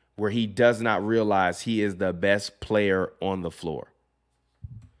lapses where he does not realize he is the best player on the floor.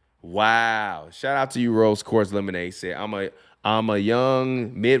 Wow. Shout out to you, Rose Quartz Lemonade. Said, I'm a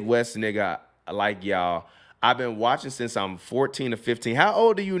young Midwest nigga like y'all. I've been watching since I'm 14 or 15. How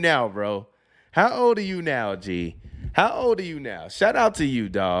old are you now, bro? How old are you now, G? How old are you now? Shout out to you,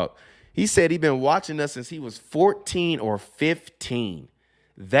 dog. He said he been watching us since he was 14 or 15.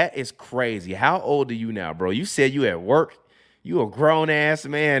 That is crazy. How old are you now, bro? You said you at work. You a grown-ass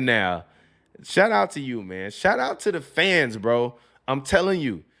man now. Shout out to you, man. Shout out to the fans, bro. I'm telling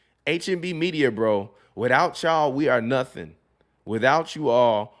you, H&B Media, bro, without y'all, we are nothing. Without you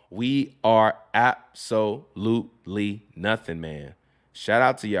all, we are absolutely nothing, man. Shout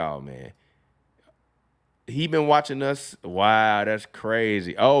out to y'all, man. He been watching us. Wow, that's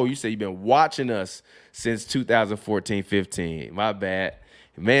crazy. Oh, you said you've been watching us since 2014-15. My bad.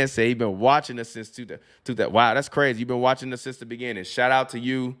 Man said he been watching us since 2000. Wow, that's crazy. You've been watching us since the beginning. Shout out to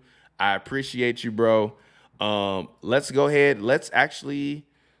you. I appreciate you, bro. Let's go ahead. Let's actually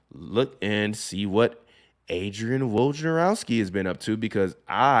look and see what Adrian Wojnarowski has been up to, because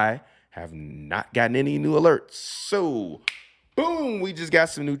I have not gotten any new alerts. So, boom, we just got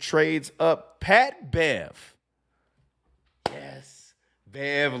some new trades up. Pat Bev. Yes.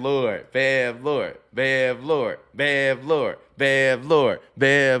 Bev Lord. Bev Lord. Bev Lord. Bev Lord. Bev Lord.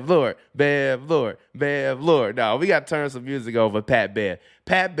 Bev Lord. Bev Lord. Bev Lord. No, we got to turn some music over Pat Bev.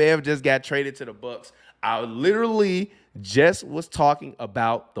 Pat Bev just got traded to the Bucks. I literally just was talking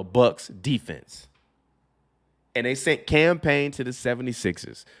about the Bucks defense. And they sent Cam Payne to the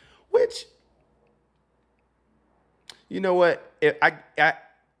 76ers, which, you know what? If I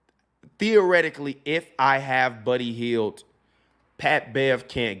theoretically, if I have Buddy Hield, Pat Bev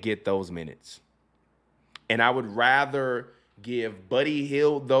can't get those minutes. And I would rather give Buddy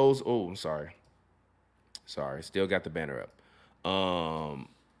Hield those. Oh, I'm sorry. Sorry, still got the banner up. Hold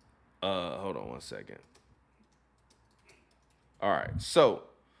on one second. All right, so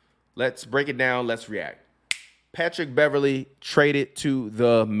let's break it down. Let's react. Patrick Beverley traded to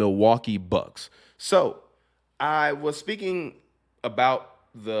the Milwaukee Bucks. So I was speaking about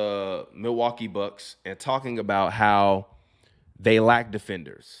the Milwaukee Bucks and talking about how they lack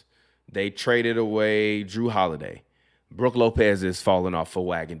defenders. They traded away Drew Holiday. Brook Lopez is falling off a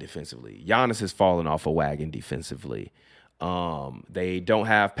wagon defensively. Giannis is falling off a wagon defensively. They don't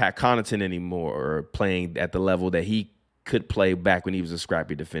have Pat Connaughton anymore playing at the level that he could play back when he was a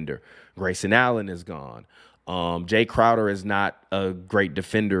scrappy defender. Grayson Allen is gone. Jay Crowder is not a great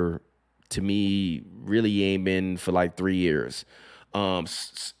defender to me. Really ain't been for like 3 years. Dame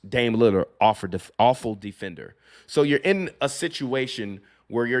Lillard, awful defender. So you're in a situation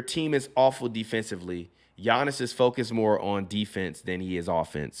where your team is awful defensively. Giannis is focused more on defense than he is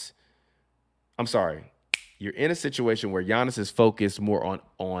offense. I'm sorry. You're in a situation where Giannis is focused more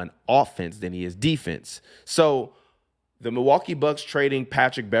on offense than he is defense. So the Milwaukee Bucks trading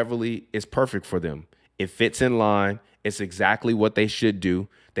Patrick Beverley is perfect for them. It fits in line. It's exactly what they should do.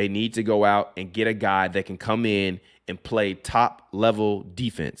 They need to go out and get a guy that can come in and play top-level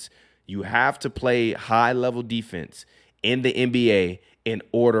defense. You have to play high-level defense in the NBA in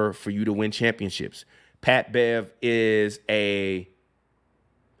order for you to win championships. Pat Bev is a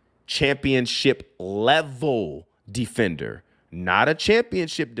championship-level defender. Not a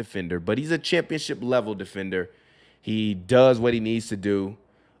championship defender, but he's a championship-level defender. He does what he needs to do.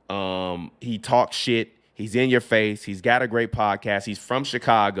 He talks shit. He's in your face. He's got a great podcast. He's from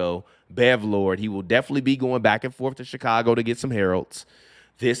Chicago. Bev Lord. He will definitely be going back and forth to Chicago to get some heralds.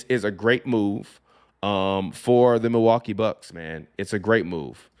 This is a great move for the Milwaukee Bucks, man. It's a great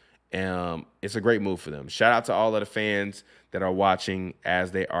move. It's a great move for them. Shout out to all of the fans that are watching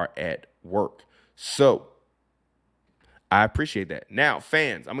as they are at work. So I appreciate that. Now,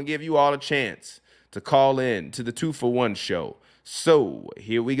 fans, I'm going to give you all a chance to call in to the 2-for-1 show. So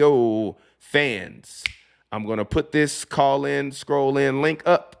here we go, fans. I'm going to put this call in, scroll in link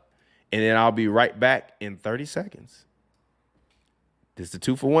up, and then I'll be right back in 30 seconds. This is the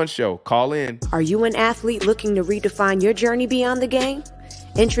 2-for-1 show. Call in. Are you an athlete looking to redefine your journey beyond the game?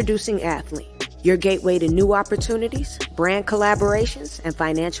 Introducing Athlete, your gateway to new opportunities, brand collaborations, and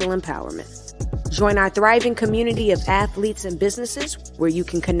financial empowerment. Join our thriving community of athletes and businesses where you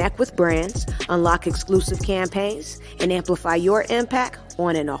can connect with brands, unlock exclusive campaigns, and amplify your impact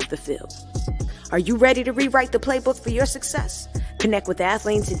on and off the field. Are you ready to rewrite the playbook for your success? Connect with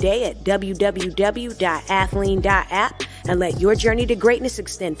Athlean today at www.athlean.app and let your journey to greatness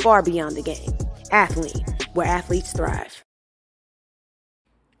extend far beyond the game. Athlean, where athletes thrive.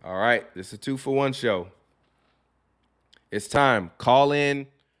 All right, this is a 2-for-1 show. It's time. Call in,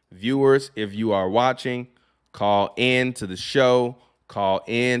 viewers, if you are watching. Call in to the show. Call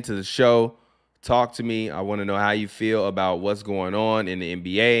in to the show. Talk to me. I want to know how you feel about what's going on in the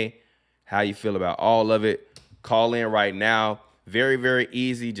NBA, how you feel about all of it. Call in right now. Very, very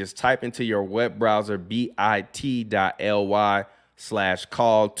easy. Just type into your web browser,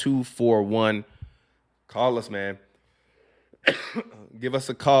 bit.ly/call241. Call us, man. Give us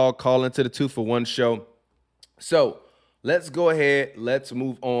a call. Call into the 2-for-1 show. So let's go ahead. Let's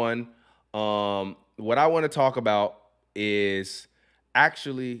move on. What I want to talk about is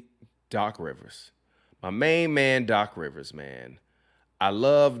actually Doc Rivers. My main man, Doc Rivers, man. I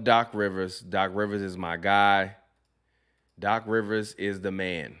love Doc Rivers. Doc Rivers is my guy. Doc Rivers is the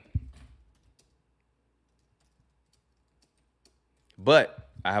man. But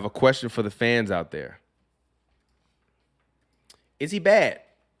I have a question for the fans out there. Is he bad?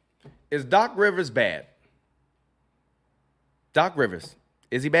 Is Doc Rivers bad? Doc Rivers,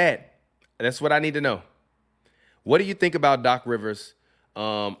 is he bad? That's what I need to know. What do you think about Doc Rivers?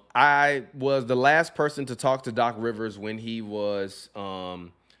 I was the last person to talk to Doc Rivers when he was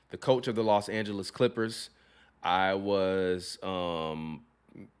the coach of the Los Angeles Clippers. I was, not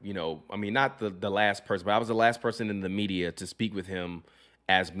the last person, but I was the last person in the media to speak with him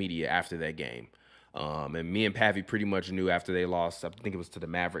as media after that game. And me and Pavi pretty much knew after they lost, I think it was to the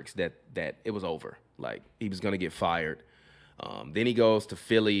Mavericks, that it was over. Like, he was going to get fired. Then he goes to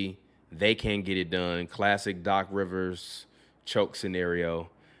Philly. They can't get it done. Classic Doc Rivers choke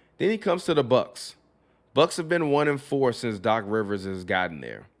scenario. Then he comes to the Bucks. Bucks have been 1-4 since Doc Rivers has gotten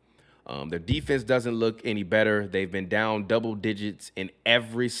there. Their defense doesn't look any better. They've been down double digits in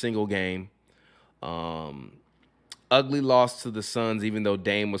every single game. Ugly loss to the Suns, even though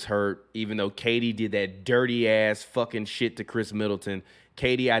Dame was hurt, even though KD did that dirty-ass fucking shit to Chris Middleton.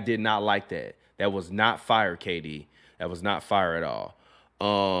 KD, I did not like that. That was not fire, KD. That was not fire at all.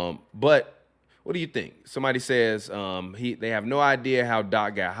 But what do you think? Somebody says they have no idea how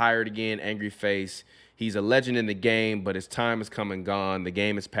Doc got hired again, angry face. He's a legend in the game, but his time has come and gone. The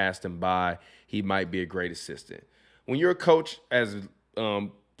game has passed him by. He might be a great assistant. When you're a coach as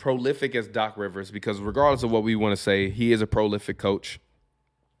prolific as Doc Rivers, because regardless of what we want to say, he is a prolific coach.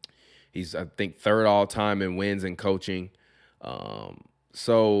 He's, I think, third all-time in wins in coaching.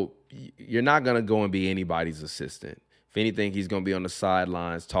 So you're not going to go and be anybody's assistant. If anything, he's going to be on the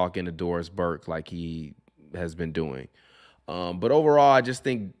sidelines talking to Doris Burke like he has been doing. But overall, I just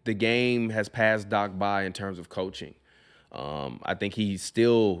think the game has passed Doc by in terms of coaching. I think he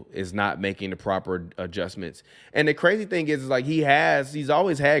still is not making the proper adjustments. And the crazy thing is like he's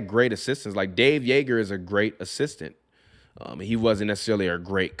always had great assistants. Like Dave Yeager is a great assistant. He wasn't necessarily a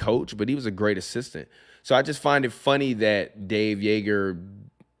great coach, but he was a great assistant. So I just find it funny that Dave Yeager,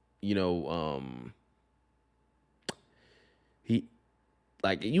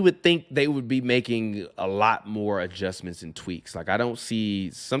 you would think they would be making a lot more adjustments and tweaks. Like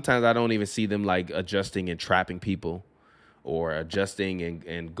sometimes I don't even see them like adjusting and trapping people, or adjusting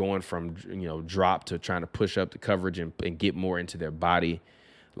and going from, drop to trying to push up the coverage and get more into their body.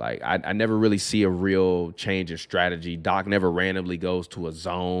 Like, I never really see a real change in strategy. Doc never randomly goes to a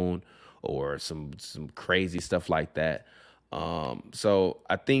zone or some crazy stuff like that. So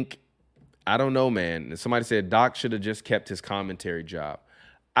I don't know, man. Somebody said Doc should have just kept his commentary job.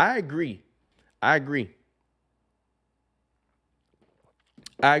 I agree. He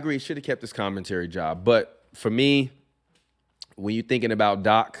should have kept his commentary job. But for me, when you're thinking about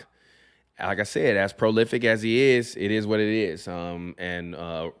Doc, like I said, as prolific as he is, it is what it is.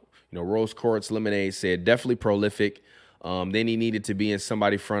 Rose Quartz Lemonade said definitely prolific. Then he needed to be in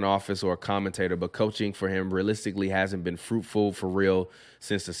somebody's front office or a commentator, but coaching for him realistically hasn't been fruitful for real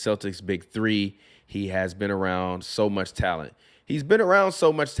since the Celtics Big Three. He has been around so much talent. He's been around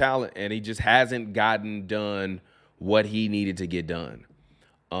so much talent, and he just hasn't gotten done what he needed to get done.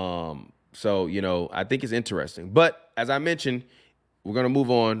 So, I think it's interesting. But as I mentioned, we're going to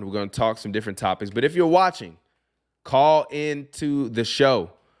move on. We're going to talk some different topics. But if you're watching, call into the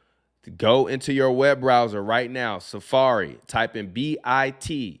show. Go into your web browser right now, Safari. Type in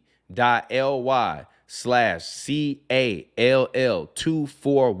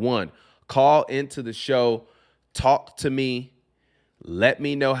bit.ly/CALL241. Call into the show. Talk to me. Let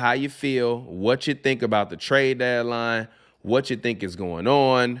me know how you feel, what you think about the trade deadline, what you think is going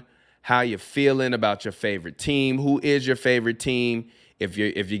on, how you're feeling about your favorite team. Who is your favorite team? If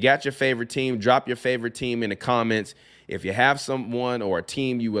you got your favorite team, drop your favorite team in the comments. If you have someone or a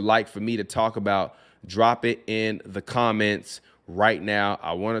team you would like for me to talk about, drop it in the comments right now.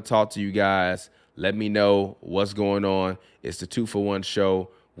 I want to talk to you guys. Let me know what's going on. It's the 2-for-1 show.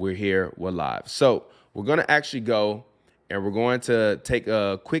 We're here. We're live. So we're going to actually go and we're going to take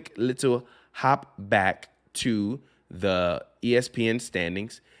a quick little hop back to the ESPN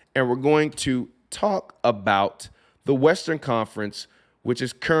standings. And we're going to talk about the Western Conference, which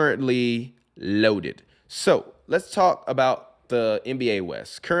is currently loaded. So let's talk about the NBA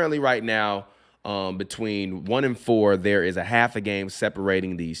West. Currently right now, between 1 and 4, there is a half a game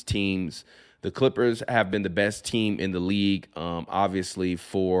separating these teams. The Clippers have been the best team in the league, obviously,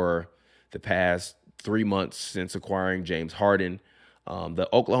 for the past 3 months since acquiring James Harden. The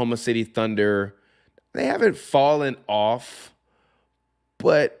Oklahoma City Thunder, they haven't fallen off,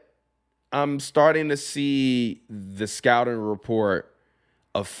 but I'm starting to see the scouting report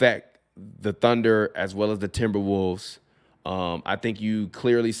affect the Thunder as well as the Timberwolves. I think you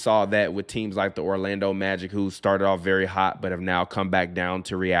clearly saw that with teams like the Orlando Magic, who started off very hot but have now come back down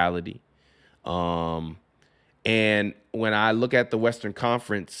to reality. And when I look at the Western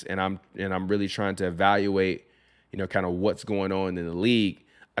Conference and I'm really trying to evaluate, kind of what's going on in the league,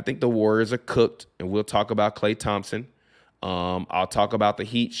 I think the Warriors are cooked, and we'll talk about Klay Thompson. I'll talk about the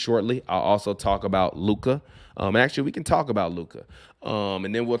Heat shortly. I'll also talk about Luka. And actually, we can talk about Luka.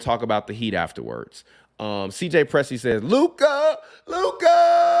 And then we'll talk about the Heat afterwards. CJ Pressey says, Luka.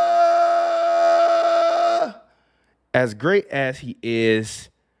 As great as he is,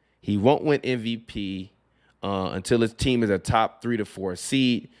 he won't win MVP until his team is a top 3 to 4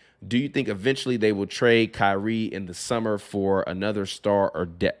 seed. Do you think eventually they will trade Kyrie in the summer for another star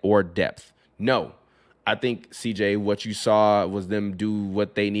or depth? No. I think, CJ, what you saw was them do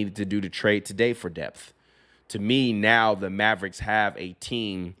what they needed to do to trade today for depth. To me, now the Mavericks have a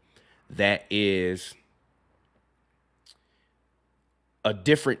team that is a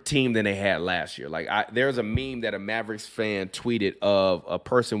different team than they had last year. There's a meme that a Mavericks fan tweeted of a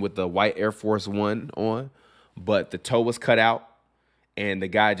person with the white Air Force One on, but the toe was cut out, and the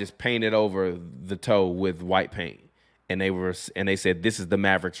guy just painted over the toe with white paint. And they said, this is the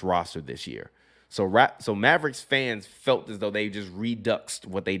Mavericks roster this year. So Mavericks fans felt as though they just reduxed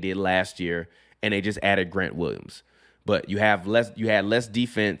what they did last year, and they just added Grant Williams. But you had less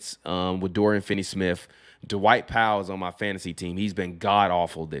defense with Dorian Finney-Smith. Dwight Powell's on my fantasy team. He's been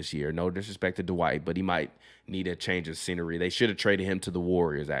god-awful this year. No disrespect to Dwight, but he might need a change of scenery. They should have traded him to the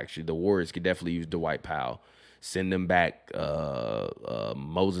Warriors, actually. The Warriors could definitely use Dwight Powell. Send them back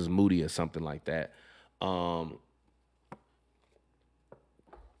Moses Moody or something like that.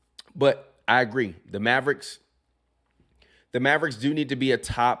 But I agree. The Mavericks do need to be a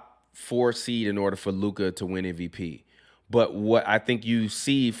top 4 seed in order for Luka to win MVP. But what I think you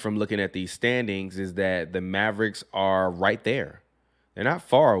see from looking at these standings is that the Mavericks are right there. They're not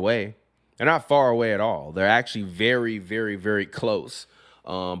far away. They're not far away at all. They're actually very, very, very close.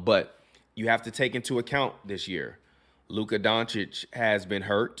 But you have to take into account this year, Luka Doncic has been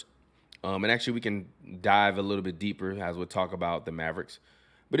hurt. And actually, we can dive a little bit deeper as we'll talk about the Mavericks.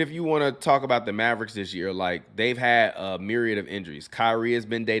 But if you want to talk about the Mavericks this year, they've had a myriad of injuries. Kyrie has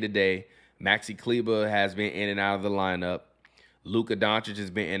been day-to-day. Maxi Kleber has been in and out of the lineup. Luka Doncic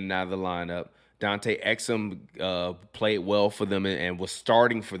has been in and out of the lineup. Dante Exum played well for them and was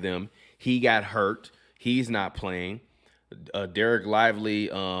starting for them. He got hurt. He's not playing. Derek Lively,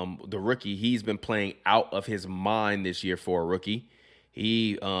 the rookie, he's been playing out of his mind this year for a rookie.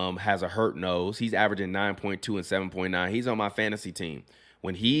 He has a hurt nose. He's averaging 9.2 and 7.9. He's on my fantasy team.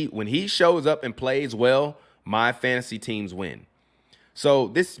 When he shows up and plays well, my fantasy teams win. So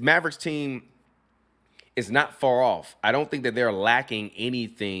this Mavericks team is not far off. I don't think that they're lacking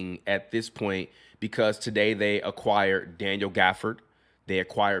anything at this point because today they acquired Daniel Gafford. They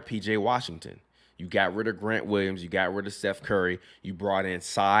acquired PJ Washington. You got rid of Grant Williams. You got rid of Steph Curry. You brought in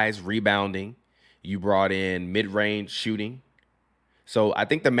size, rebounding. You brought in mid-range shooting. So I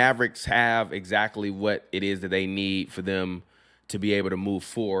think the Mavericks have exactly what it is that they need for them to be able to move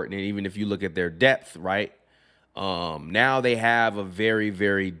forward. And even if you look at their depth, right, now they have a very,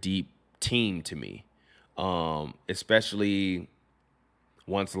 very deep team to me, especially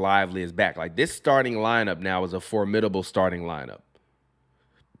once Lively is back. This starting lineup now is a formidable starting lineup.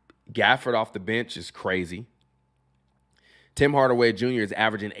 Gafford off the bench is crazy. Tim Hardaway Jr. is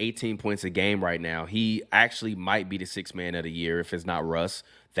averaging 18 points a game right now. He actually might be the sixth man of the year if it's not Russ.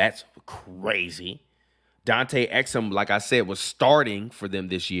 That's crazy. Dante Exum, like I said, was starting for them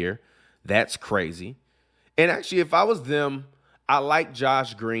this year. That's crazy. And actually, if I was them, I like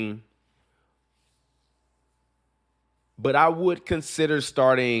Josh Green, but I would consider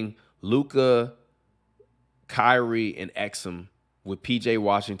starting Luka, Kyrie and Exum with PJ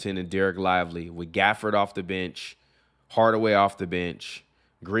Washington and Derek Lively, with Gafford off the bench, Hardaway off the bench,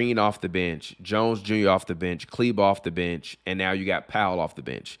 Green off the bench, Jones Jr. off the bench, Kleba off the bench, and now you got Powell off the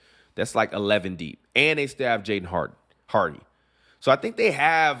bench. That's like 11 deep. And they still have Jaden Hardy. So I think they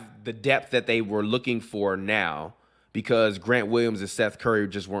have the depth that they were looking for now because Grant Williams and Seth Curry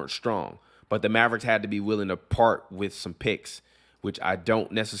just weren't strong. But the Mavericks had to be willing to part with some picks, which I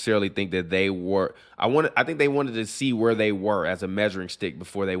don't necessarily think that they were. I think they wanted to see where they were as a measuring stick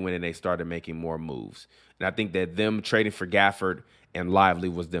before they went and they started making more moves. And I think that them trading for Gafford and Lively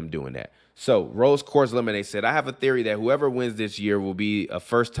was them doing that. So Rose Quartz Lemonade said, I have a theory that whoever wins this year will be a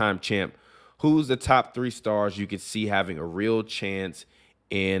first-time champ. Who's the top 3 stars you could see having a real chance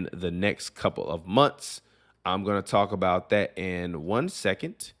in the next couple of months? I'm going to talk about that in 1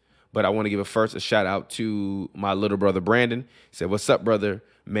 second. But I want to give a shout out to my little brother, Brandon. He said, what's up, brother?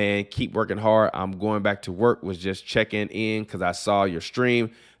 Man, keep working hard. I'm going back to work. Was just checking in because I saw your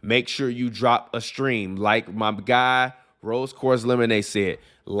stream. Make sure you drop a stream. Like my guy, Rose Quartz Lemonade said,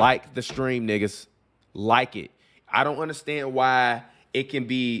 like the stream, niggas. Like it. I don't understand why it can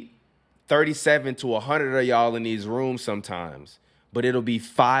be 37 to 100 of y'all in these rooms sometimes, but it'll be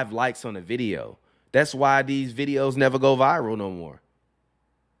 5 likes on a video. That's why these videos never go viral no more.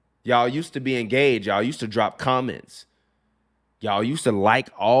 Y'all used to be engaged. Y'all used to drop comments. Y'all used to like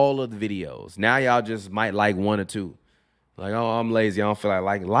all of the videos. Now y'all just might like 1 or 2. Like, oh, I'm lazy. I don't feel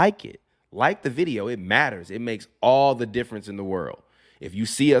like it. Like the video. It matters. It makes all the difference in the world. If you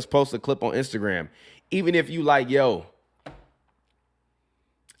see us post a clip on Instagram, even if you like, yo,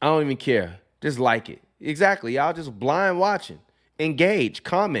 I don't even care. Just like it. Exactly. Y'all just blind watching. Engage.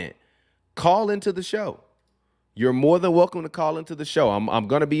 Comment. Call into the show. You're more than welcome to call into the show. I'm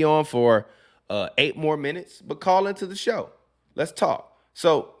going to be on for 8 more minutes, but call into the show. Let's talk.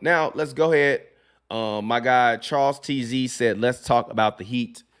 So now let's go ahead. My guy Charles TZ said, let's talk about the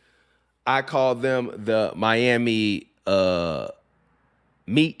Heat. I call them the Miami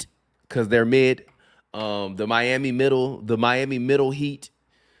meat because they're mid. The Miami middle Heat.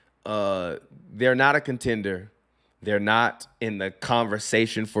 They're not a contender. They're not in the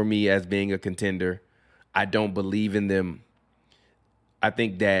conversation for me as being a contender. I don't believe in them. I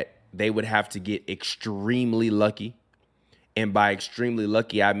think that they would have to get extremely lucky. And by extremely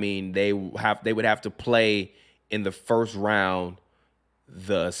lucky, I mean they would have to play in the first round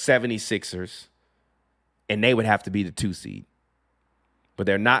the 76ers, and they would have to be the 2 seed. But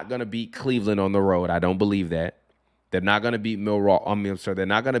they're not going to beat Cleveland on the road. I don't believe that. They're not going to beat Milwaukee. They're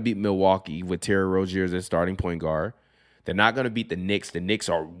not going to beat Milwaukee with Terry Rozier as their starting point guard. They're not going to beat the Knicks. The Knicks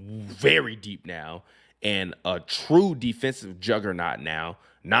are very deep now and a true defensive juggernaut now.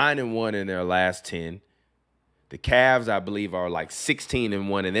 9-1 in their last 10. The Cavs, I believe, are like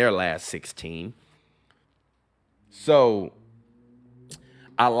 16-1 in their last 16. So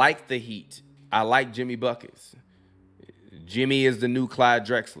I like the Heat. I like Jimmy Buckets. Jimmy is the new Clyde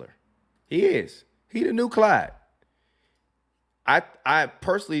Drexler. He is. He the new Clyde. I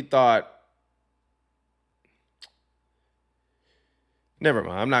personally thought, never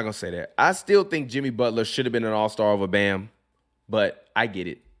mind, I'm not going to say that. I still think Jimmy Butler should have been an all-star over Bam, but I get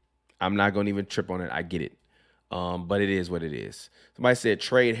it. I'm not going to even trip on it. I get it. But it is what it is. Somebody said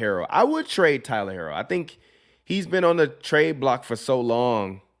trade Harrell. I would trade Tyler Harrell. I think he's been on the trade block for so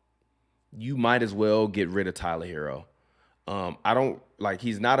long, you might as well get rid of Tyler Harrell. I don't like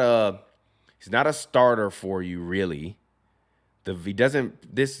he's not a starter for you, really.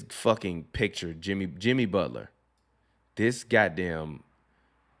 This fucking picture, Jimmy Butler. This goddamn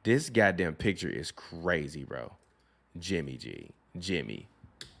picture is crazy, bro. Jimmy.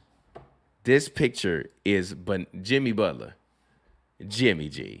 This picture is Jimmy Butler.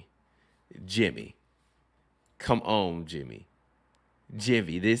 Jimmy. Come on, Jimmy.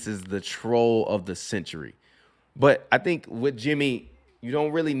 This is the troll of the century. But I think with Jimmy, you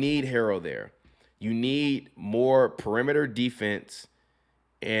don't really need Harrell there. You need more perimeter defense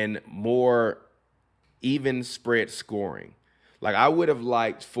and more even spread scoring. Like I would have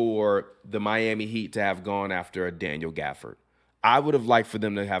liked for the Miami Heat to have gone after a Daniel Gafford. I would have liked for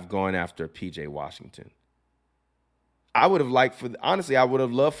them to have gone after PJ Washington. I would have loved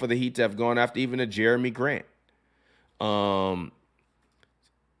for the Heat to have gone after even a Jeremy Grant.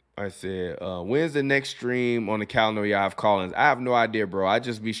 I said, when's the next stream on the calendar y'all have call-ins? I have no idea, bro. I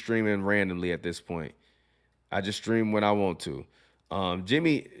just be streaming randomly at this point. I just stream when I want to.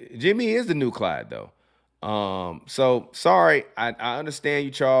 Jimmy is the new Clyde, though. So, sorry. I understand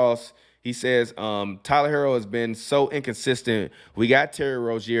you, Charles. He says, Tyler Herro has been so inconsistent. We got Terry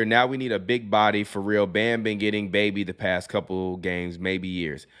Rozier. Now we need a big body for real. Bam been getting baby the past couple games, maybe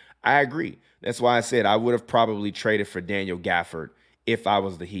years. I agree. That's why I said I would have probably traded for Daniel Gafford if I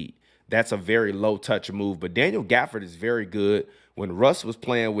was the Heat. That's a very low touch move, but Daniel Gafford is very good. When Russ was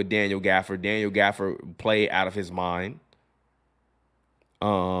playing with Daniel Gafford played out of his mind.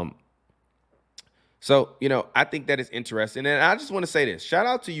 So, I think that is interesting. And I just want to say this. Shout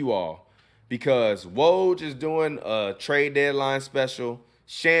out to you all because Woj is doing a trade deadline special.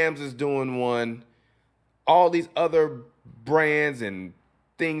 Shams is doing one. All these other brands and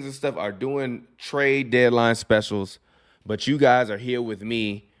things and stuff are doing trade deadline specials. But you guys are here with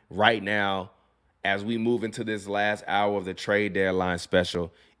me right now as we move into this last hour of the trade deadline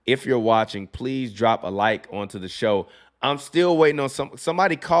special. If you're watching, please drop a like onto the show. I'm still waiting on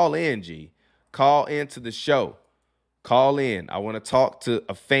somebody call in, G. Call into the show. Call in. I want to talk to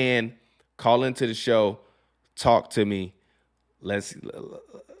a fan. Call into the show. Talk to me.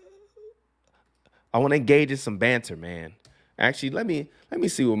 I want to engage in some banter, man. Actually, let me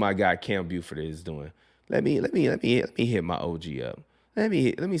see what my guy Cam Buford is doing. Let me hit my OG up. Let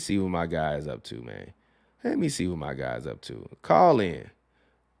me see what my guy is up to, man. Let me see what my guy's up to. Call in.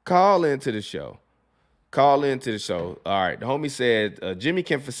 Call into the show. Call into the show. All right. The homie said Jimmy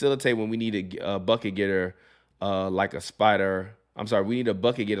can facilitate when we need a bucket getter like a spider. I'm sorry. We need a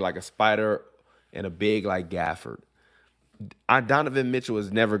bucket getter like a spider and a big like Gafford. Donovan Mitchell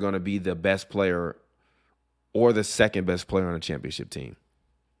is never going to be the best player or the second best player on a championship team.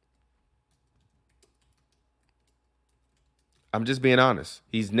 I'm just being honest.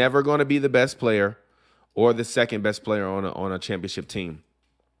 He's never going to be the best player or the second best player on a championship team.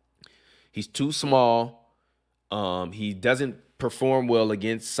 He's too small. He doesn't perform well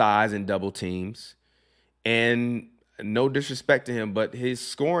against size and double teams. And no disrespect to him, but his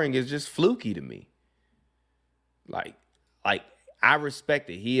scoring is just fluky to me. Like I respect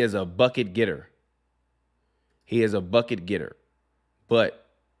it. He is a bucket getter. But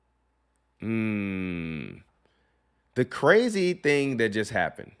the crazy thing that just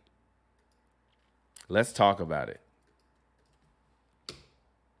happened. Let's talk about it.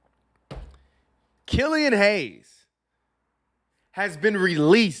 Killian Hayes has been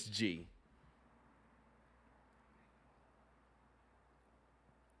released, G.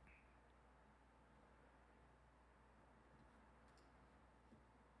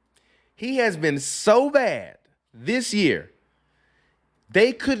 He has been so bad this year,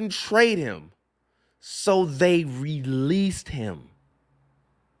 they couldn't trade him, so they released him.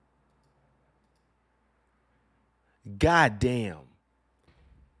 God damn.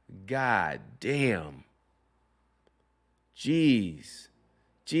 Jeez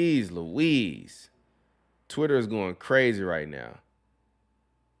Louise. Twitter is going crazy right now.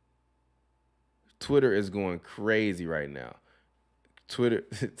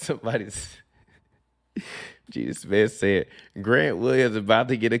 Somebody's Jesus man said Grant Williams about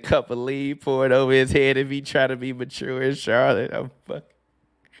to get a cup of lead poured over his head if he try to be mature in Charlotte. I'm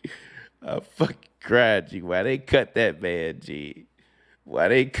fucking crying, G. Why they cut that man, G? Why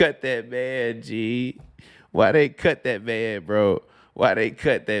they cut that man, bro?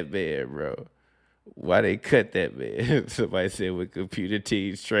 Somebody said when computer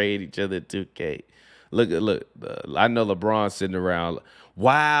teams trade each other 2K. Look. I know LeBron's sitting around.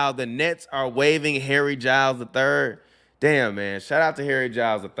 Wow, the Nets are waiving Harry Giles III. Damn, man. Shout out to Harry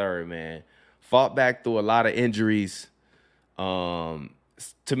Giles III, man. Fought back through a lot of injuries. To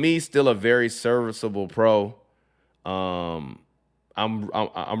me, still a very serviceable pro. I'm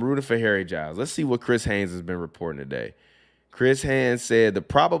rooting for Harry Giles. Let's see what Chris Haynes has been reporting today. Chris Haynes said the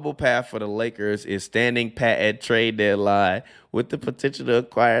probable path for the Lakers is standing pat at trade deadline with the potential to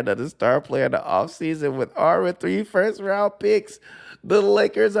acquire another star player in the offseason with our 3 first-round picks. The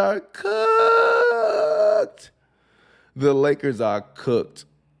Lakers are cooked. The Lakers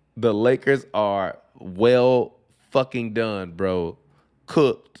are well fucking done, bro.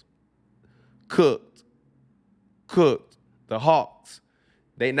 Cooked. The Hawks,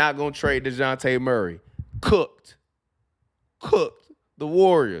 they not going to trade DeJounte Murray. Cooked. The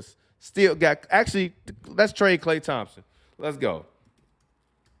Warriors still got, actually, let's trade Klay Thompson. Let's go.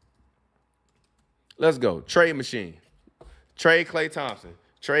 Trade machine. Trade Klay Thompson.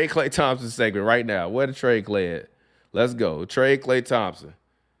 Trade Klay Thompson segment right now. Where to trade Klay at? Let's go. Trade Klay Thompson.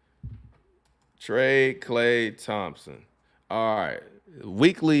 All right.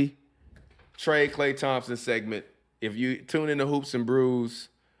 Weekly trade Klay Thompson segment. If you tune in to Hoops and Brews,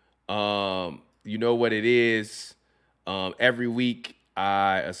 you know what it is. Every week,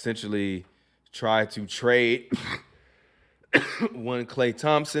 I essentially try to trade one Klay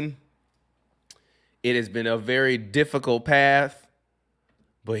Thompson. It has been a very difficult path,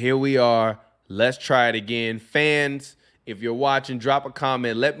 but here we are. Let's try it again. Fans, If you're watching, drop a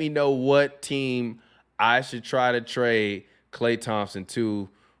comment. Let me know what team I should try to trade Klay Thompson to.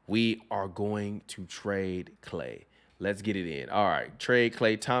 We are going to trade Klay. Let's get it in. All right, trade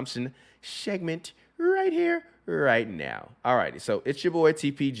Klay Thompson segment right here, right now. All righty, so it's your boy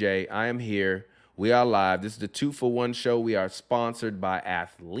TPJ. I am here. We are live. This is the 2-for-1 show. We are sponsored by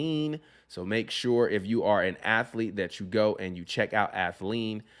Athlean. So make sure if you are an athlete that you go and you check out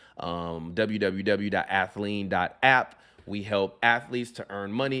Athlean, www.athlean.app. We help athletes to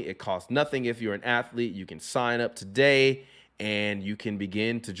earn money. It costs nothing if you're an athlete. You can sign up today and you can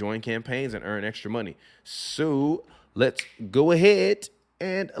begin to join campaigns and earn extra money. So let's go ahead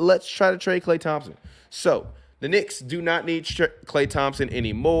and let's try to trade Klay Thompson. So the Knicks do not need Klay Thompson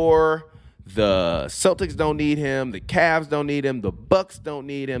anymore. The Celtics don't need him. The Cavs don't need him. The Bucks don't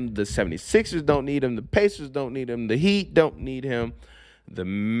need him. The 76ers don't need him. The Pacers don't need him. The Heat don't need him. The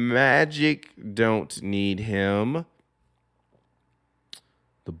Magic don't need him.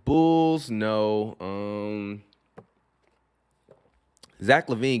 The Bulls, no. Zach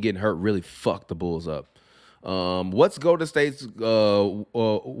LaVine getting hurt really fucked the Bulls up. What's Golden State's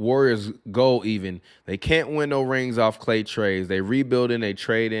Warriors' goal even? They can't win no rings off Klay trades. They rebuilding, they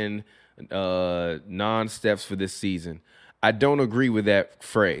trading non-steps for this season. I don't agree with that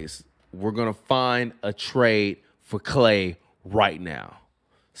phrase. We're going to find a trade for Klay right now.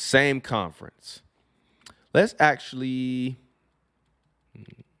 Same conference. Let's actually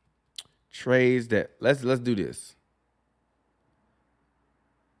trades that let's do this.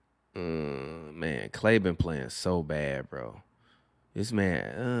 Man, Klay been playing so bad, bro. This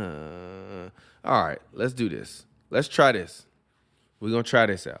man. All right, let's do this. Let's try this. We're going to try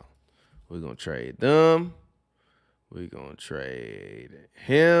this out. We're going to trade them. We're going to trade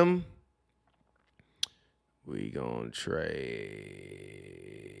him. We're going to trade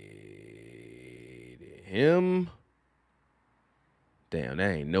him. Damn,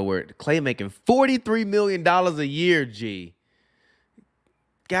 that ain't nowhere. Klay making $43 million a year, G.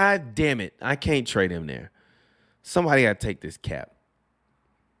 God damn it. I can't trade him there. Somebody got to take this cap.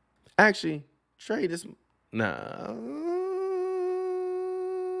 Actually, trade this. Nah.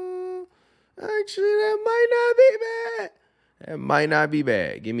 Actually, that might not be bad. That might not be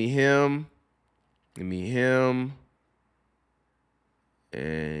bad. Give me him. Give me him.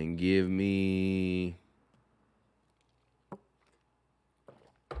 And give me.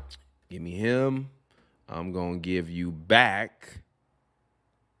 Give me him. I'm going to give you back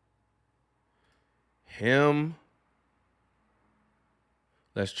him.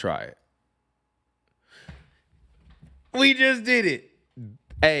 Let's try it. We just did it.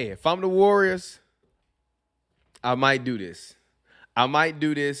 Hey, if I'm the Warriors, I might do this.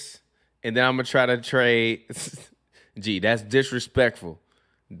 And then I'm going to try to trade. Gee, that's disrespectful.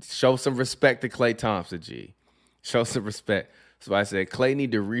 Show some respect to Klay Thompson, G. Show some respect. So I said, Klay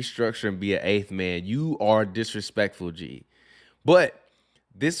need to restructure and be an eighth man. You are disrespectful, G. But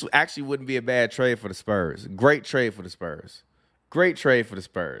this actually wouldn't be a bad trade for the Spurs. Great trade for the Spurs.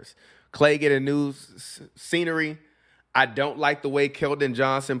 Klay get a new scenery. I don't like the way Keldon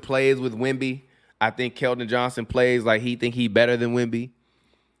Johnson plays with Wemby. I think Keldon Johnson plays like he think he better than Wemby.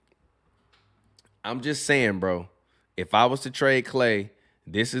 I'm just saying, bro, if I was to trade Klay,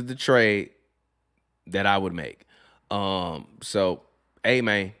 this is the trade that I would make. So, hey,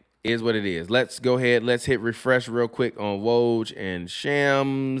 man, is what it is. Let's go ahead. Let's hit refresh real quick on Woj and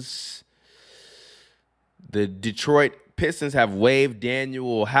Shams. The Detroit Pistons have waived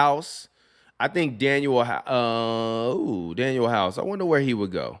Daniel House. I think Daniel House. I wonder where he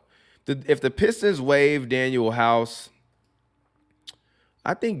would go. If the Pistons waive Daniel House,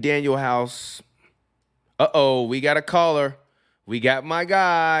 I think Daniel House. We got a caller. We got my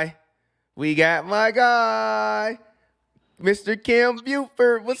guy. Mr. Cam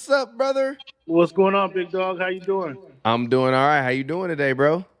Buford. What's up, brother? What's going on, big dog? How you doing? I'm doing all right. How you doing today,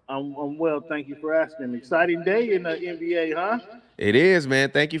 bro? I'm well. Thank you for asking. Exciting day in the NBA, huh? It is, man.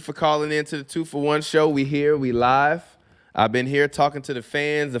 Thank you for calling in to the 2-for-1 show. We here. We live. I've been here talking to the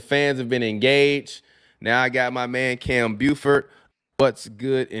fans. The fans have been engaged. Now I got my man Cam Buford. What's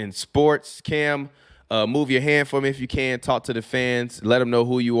good in sports, Cam? Move your hand for me if you can. Talk to the fans. Let them know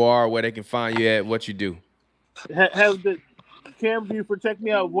who you are, where they can find you at, what you do. Have the Cam Buford, check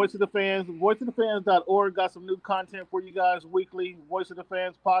me out. Voice of the Fans, voiceofthefans.org. Got some new content for you guys weekly. Voice of the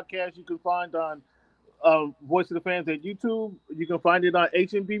Fans podcast you can find on Voice of the Fans at YouTube. You can find it on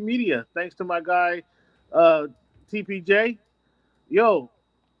HMB Media. Thanks to my guy TPJ. Yo,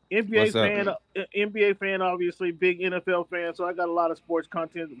 NBA fan, obviously, big NFL fan. So I got a lot of sports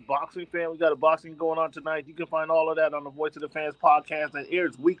content. Boxing fan, we got a boxing going on tonight. You can find all of that on the Voice of the Fans podcast that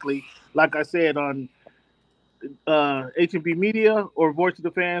airs weekly. Like I said, on HMB Media or Voice of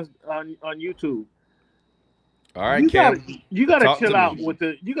the Fans on YouTube. All right, You gotta Cam, you gotta talk to chill out me. with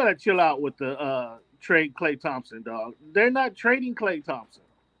the trade Klay Thompson, dog. They're not trading Klay Thompson.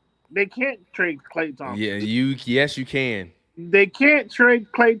 They can't trade Klay Yeah, Thompson. yes, you can. They can't trade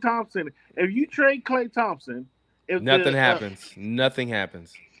Klay Thompson. If you trade Klay Thompson, if Nothing the happens. Nothing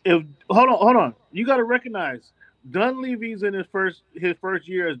happens. if hold on, you got to recognize Dunleavy's in his first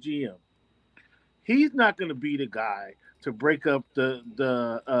year as GM. He's not going to be the guy to break up their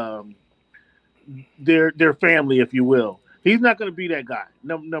family, if you will. He's not going to be that guy.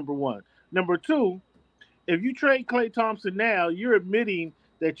 Number one. Number two, if you trade Klay Thompson now, you're admitting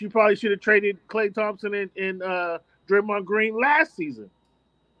that you probably should have traded Klay Thompson and Draymond Green last season.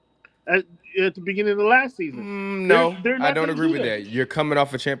 At the beginning of the last season, No, they're I not don't going to agree do with that. that. You're coming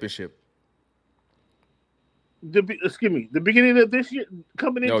off a championship. Excuse me, the beginning of this year,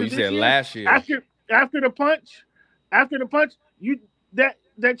 coming into No, you this said year, last year. after the punch, you that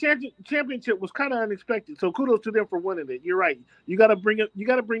championship was kind of unexpected. So kudos to them for winning it. You're right. You got to bring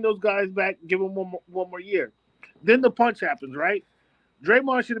those guys back. Give them one more year. Then the punch happens, right?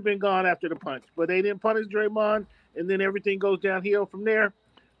 Draymond should have been gone after the punch, but they didn't punish Draymond, and then everything goes downhill from there.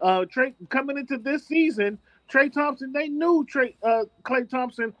 Trey coming into this season, Klay Thompson, they knew Klay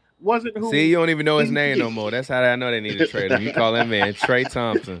Thompson wasn't who. See, you don't even know his he- name no more. That's how I know they need to trade him. You call that man Trey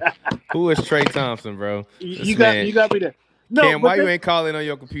Thompson. Who is Trey Thompson, bro? You got me there. No, Cam, but why you ain't calling on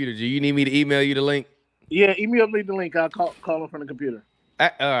your computer? G? You need me to email you the link? Yeah, email me the link. I'll call him from the computer. All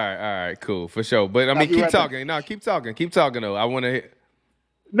right, cool, for sure. But I mean, be keep right talking. No, keep talking though. I want to.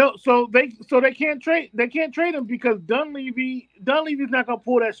 No, so they can't trade him because Dunleavy's not gonna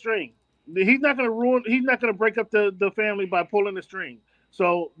pull that string. He's not gonna break up the family by pulling the string.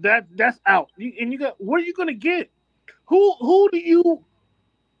 So that's out. And you got, what are you gonna get? Who do you,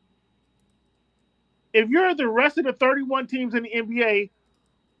 if you're the rest of the 31 teams in the NBA,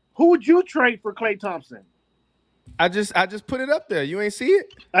 who would you trade for Klay Thompson? I just put it up there. You ain't see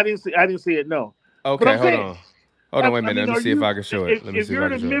it? I didn't see it. No. Okay, hold on. Hold on, wait a minute. Let me see if I can show it. If you're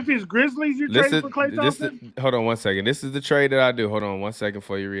the Memphis Grizzlies, you're trading for Klay Thompson? Hold on one second. This is the trade that I do. Hold on one second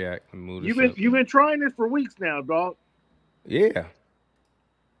before you react. You've been trying this for weeks now, dog. Yeah.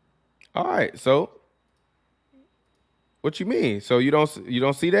 All right. So, what you mean? So you don't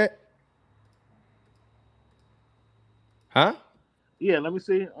see that? Huh? Yeah. Let me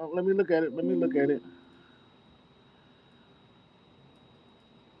see. Let me look at it.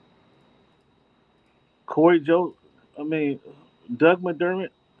 Corey Joe. Doug McDermott.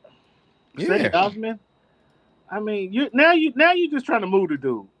 Yeah. Osman. You're just trying to move the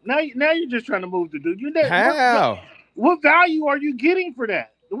dude. Now you're just trying to move the dude. How? What value are you getting for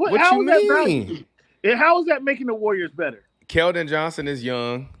that? What you mean? How is that making the Warriors better? Keldon Johnson is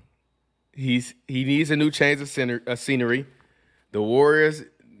young. He needs a new change of scenery. The Warriors.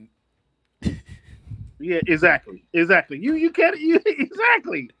 Yeah, exactly. You can't.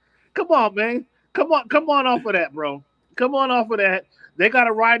 Exactly. Come on, man. Come on off of that, bro. Come on off of that. They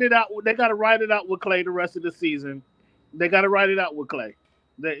gotta ride it out. They gotta ride it out with Klay the rest of the season. They gotta ride it out with Klay.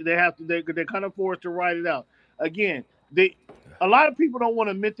 They have to. They're kind of forced to ride it out. Again, a lot of people don't want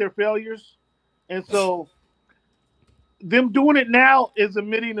to admit their failures, and so them doing it now is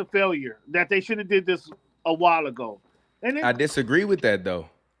admitting a failure that they should have did this a while ago. And I disagree with that though.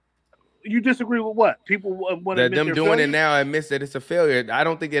 You disagree with what? People want to that admit them their doing failure? it now admits that it's a failure. I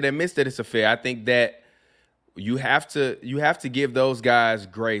don't think that admits that it's a failure. I think that you have to give those guys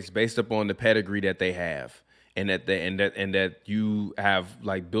grace based upon the pedigree that they have, and that you have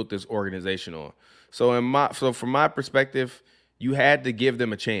like built this organization on. So from my perspective, you had to give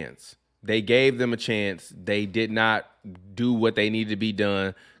them a chance. They gave them a chance. They did not do what they needed to be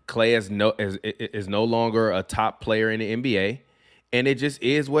done. Klay is no longer a top player in the NBA, and it just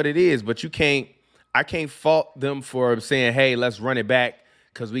is what it is. But I can't fault them for saying, "Hey, let's run it back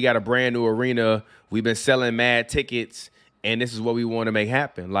because we got a brand new arena. We've been selling mad tickets, and this is what we want to make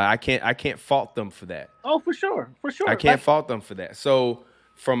happen." Like I can't fault them for that. Oh, for sure. I can't fault them for that. So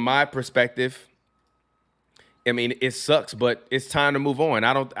from my perspective, I mean, it sucks, but it's time to move on.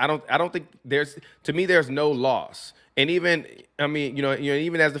 I don't think there's no loss. And even, I mean,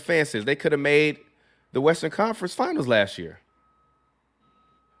 even as the fan says, they could have made the Western Conference Finals last year.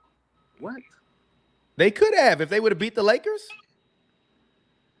 What? They could have if they would have beat the Lakers.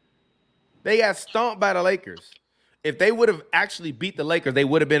 They got stomped by the Lakers. If they would have actually beat the Lakers, they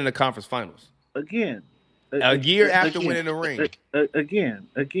would have been in the conference finals. Again. A year after winning the ring. Again.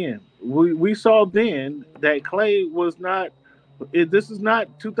 We saw then that Klay was not – this is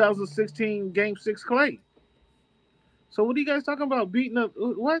not 2016 Game 6 Klay. So what are you guys talking about beating up –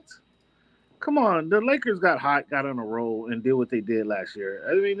 what? Come on, the Lakers got hot, got on a roll, and did what they did last year.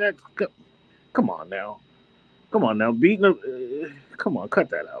 I mean, come on now, come on now, beating them. Come on, cut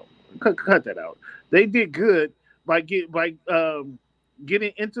that out. Cut that out. They did good by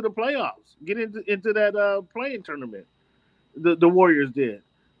getting into the playoffs, getting into that playing tournament. The Warriors did.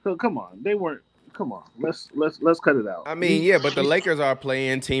 So come on, they weren't. Come on, let's cut it out. I mean, yeah, but the Lakers are a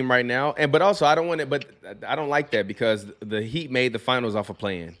play-in team right now, but also I don't want it. But I don't like that because the Heat made the finals off of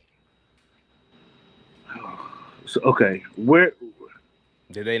playing. So, okay, where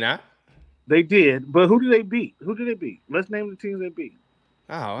Did they not? they did, but who did they beat? Who did they beat? Let's name the teams they beat.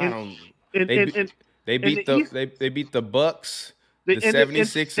 Oh, I In don't. in They in, beat, in, they in beat the East, they beat the Bucks, the, the in, the, in,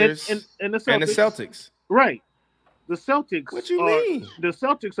 76ers, in the and the Celtics, Celtics. right? What you mean? The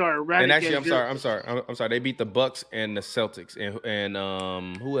Celtics are And erratic actually, as your. I'm sorry. They beat the Bucks and the Celtics, and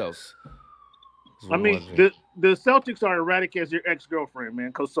who else? There's I one more mean, thing. the Celtics are erratic as your ex girlfriend,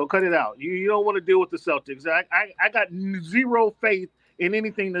 man. So cut it out. You don't want to deal with the Celtics. I got zero faith in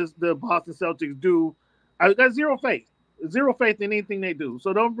anything that the Boston Celtics do. I got zero faith in anything they do.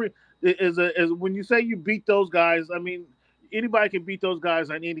 So don't bring as when you say you beat those guys. I mean, anybody can beat those guys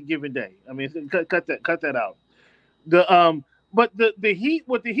on any given day. I mean, cut that out. The but the Heat,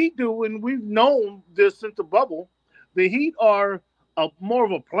 what the Heat do, and we've known this since the bubble, the Heat are more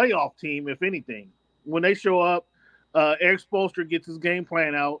of a playoff team, if anything. When they show up, Eric Spoelstra gets his game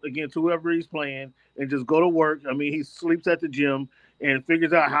plan out against whoever he's playing and just go to work. I mean, he sleeps at the gym and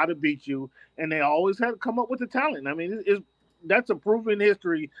figures out how to beat you. And they always have to come up with the talent. I mean, that's a proven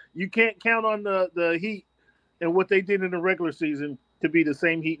history. You can't count on the Heat and what they did in the regular season to be the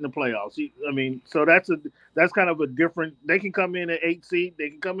same Heat in the playoffs. I mean, so that's kind of a different. They can come in at 8 seed. They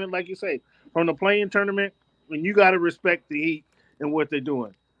can come in, like you say, from the playing tournament, and you got to respect the Heat and what they're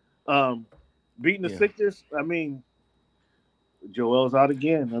doing. Um, Beating the Yeah. Sixers, I mean, Joel's out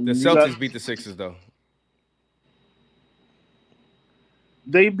again. I mean, The Celtics beat the Sixers though.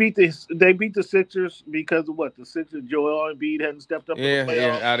 they beat the Sixers because of what? The Sixers, Joel Embiid hadn't stepped up in the Yeah,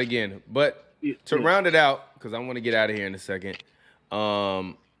 playoffs. out again. But to Yeah. round it out, because I want to get out of here in a second.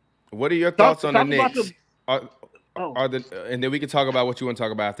 What are your Talk thoughts on the about Knicks? the. Oh, Are and then we can talk about what you want to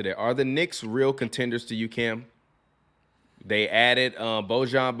talk about after that. Are the Knicks real contenders to you, Cam? They added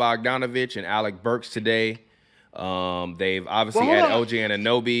Bojan Bogdanovic and Alec Burks today. They've obviously Well, hold added on. OG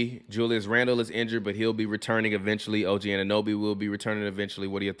Anunoby. Julius Randle is injured, but he'll be returning eventually. OG Anunoby will be returning eventually.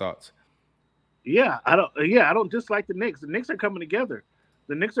 What are your thoughts? yeah, I don't. Yeah, I don't dislike the Knicks. The Knicks are coming together.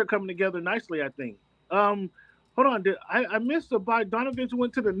 The Knicks are coming together nicely, I think. Hold on. I missed the Bogdanovich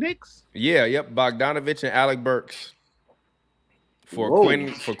went to the Knicks? Yeah, yep. Bogdanovic and Alec Burks Whoa,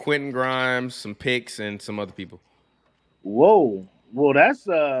 For Quentin Grimes, some picks, and some other people. whoa. Well, that's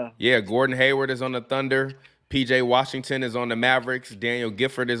Yeah, Gordon Hayward is on the Thunder. PJ Washington is on the Mavericks. Daniel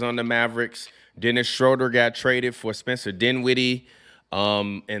Gifford is on the Mavericks. Dennis Schroeder got traded for Spencer Dinwiddie,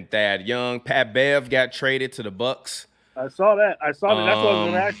 and Thad Young. Pat Bev got traded to the Bucks. I saw that. That's what I was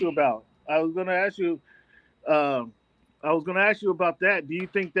going to Um, ask you about. Um, I was going to ask you about that. Do you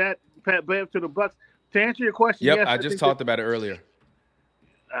think that Pat Bev to the Bucks? To answer your question, yep, yes. I I just think that. talked about it earlier.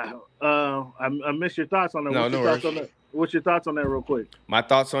 I missed your thoughts on that. No, What's no your thoughts worries. on that? What's your thoughts on that, real quick? My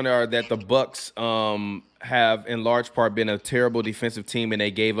thoughts on it are that the Bucks have, in large part, been a terrible defensive team, and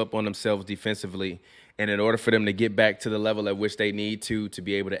they gave up on themselves defensively. And in order for them to get back to the level at which they need to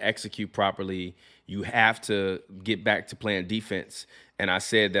be able to execute properly, you have to get back to playing defense. And I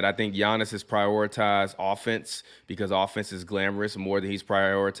said that I think Giannis has prioritized offense because offense is glamorous more than he's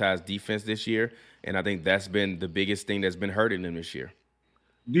prioritized defense this year. And I think that's been the biggest thing that's been hurting him this year.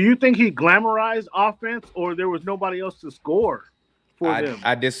 Do you think he glamorized offense, or there was nobody else to score for them?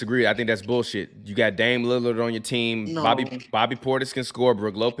 I disagree. I think that's bullshit. You got Dame Lillard on your team. No. Bobby Portis can score.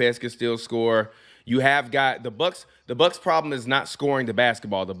 Brook Lopez can still score. You have got the Bucks. The Bucks' problem is not scoring the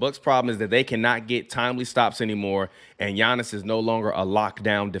basketball. The Bucks' problem is that they cannot get timely stops anymore, and Giannis is no longer a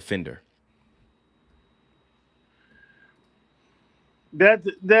lockdown defender.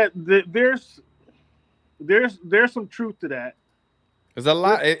 There's some truth to that. There's a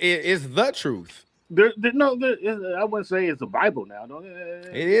lot. It's the truth. I wouldn't say it's the Bible now. Don't,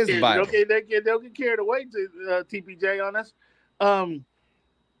 It is the Bible. Okay, they'll get carried away to TPJ on us.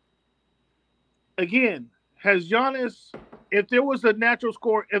 Again, has Giannis? If there was a natural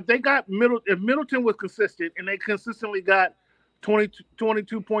score, if Middleton was consistent and they consistently got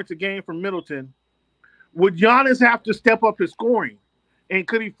 22 points a game from Middleton, would Giannis have to step up his scoring? And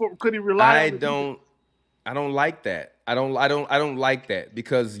could he rely on the defense? I don't like that. I don't like that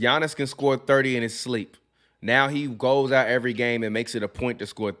because Giannis can score 30 in his sleep. Now he goes out every game and makes it a point to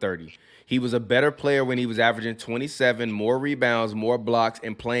score 30. He was a better player when he was averaging 27, more rebounds, more blocks,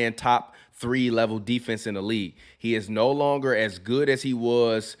 and playing top 3 level defense in the league. He is no longer as good as he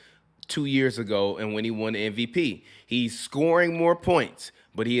was 2 years ago and when he won the MVP. He's scoring more points,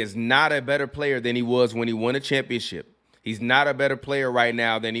 but he is not a better player than he was when he won a championship. He's not a better player right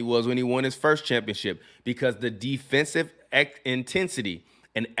now than he was when he won his first championship because the defensive intensity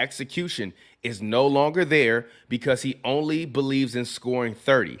and execution is no longer there because he only believes in scoring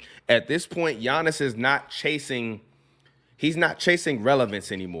 30. At this point, Giannis is not chasing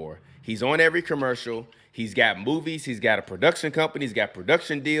relevance anymore. He's on every commercial. He's got movies. He's got a production company. He's got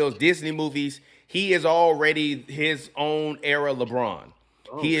production deals, Disney movies. He is already his own era LeBron.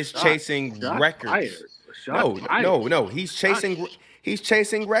 He is chasing records. No. He's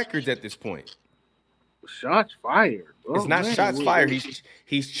chasing records at this point. Shots fired. It's not shots fired.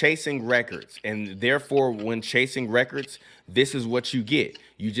 He's chasing records, and therefore, when chasing records, this is what you get.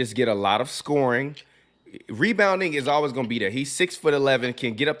 You just get a lot of scoring. Rebounding is always going to be there. He's 6'11",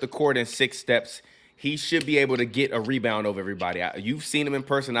 can get up the court in 6 steps. He should be able to get a rebound over everybody. You've seen him in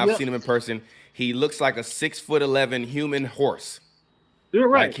person. I've seen him in person. He looks like a 6'11" human horse. You're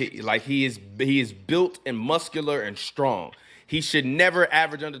right. He is built and muscular and strong. He should never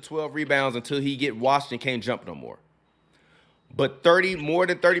average under 12 rebounds until he get washed and can't jump no more. But more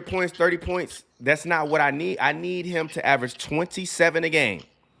than 30 points, that's not what I need. I need him to average 27 a game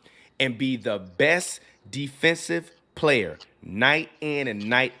and be the best defensive player night in and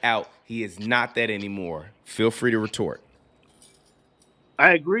night out. He is not that anymore. Feel free to retort.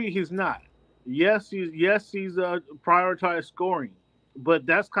 I agree he's not. Yes, he's prioritized scoring, but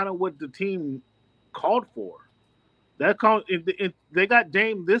that's kind of what the team called for. They got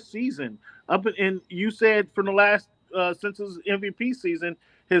Dame this season and you said from the last since his MVP season,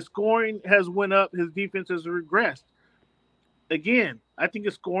 his scoring has went up, his defense has regressed. Again, I think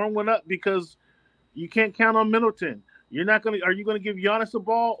his scoring went up because you can't count on Middleton. Are you gonna give Giannis a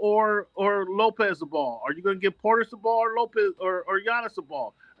ball or Lopez a ball? Are you gonna give Portis the ball or Lopez or Giannis a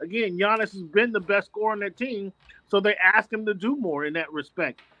ball? Again, Giannis has been the best scorer on that team, so they ask him to do more in that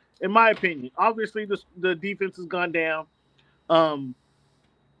respect. In my opinion, obviously the defense has gone down.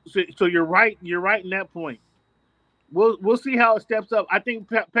 So you're right. You're right in that point. We'll see how it steps up. I think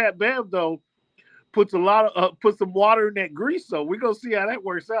Pat Bev though puts some water in that grease. So we're gonna see how that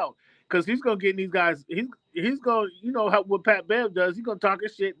works out because he's gonna get these guys. He's gonna what Pat Bev does. He's gonna talk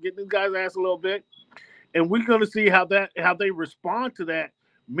his shit, get these guys' ass a little bit, and we're gonna see how they respond to that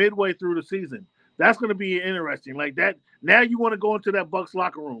midway through the season. That's gonna be interesting. Like that. Now you want to go into that Bucks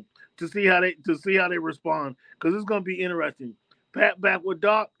locker room to see how they respond because it's gonna be interesting. Pat back with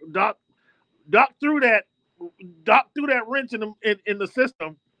Doc threw that wrench in the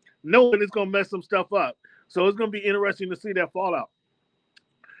system, knowing it's gonna mess some stuff up. So it's gonna be interesting to see that fallout.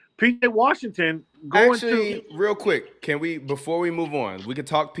 PJ Washington real quick, can we before we move on, we could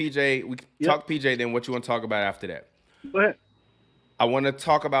talk PJ. We can talk PJ. Then what you want to talk about after that? Go ahead. I want to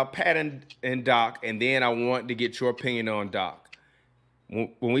talk about Pat and Doc, and then I want to get your opinion on Doc.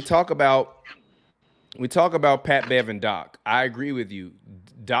 When we talk about Pat Bev and Doc, I agree with you.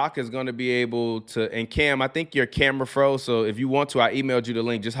 Doc is going to be able to, and Cam, I think your camera froze. So if you want to, I emailed you the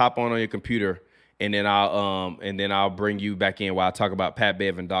link. Just hop on your computer, and then I'll bring you back in while I talk about Pat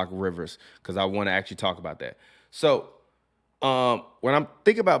Bev and Doc Rivers because I want to actually talk about that. So when I'm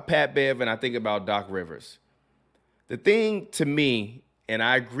thinking about Pat Bev and I think about Doc Rivers, the thing to me, and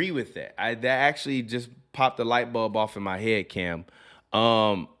I agree with that, that actually just popped the light bulb off in my head, Cam.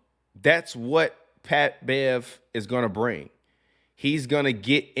 That's what Pat Bev is going to bring. He's going to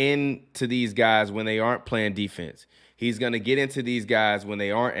get into these guys when they aren't playing defense. He's going to get into these guys when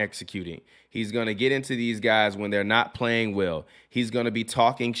they aren't executing. He's going to get into these guys when they're not playing well. He's going to be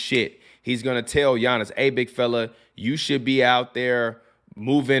talking shit. He's going to tell Giannis, hey, big fella, you should be out there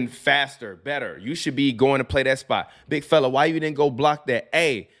moving faster, better. You should be going to play that spot. Big fella, why you didn't go block that?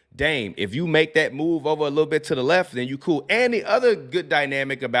 Hey, Dame, if you make that move over a little bit to the left, then you cool. And the other good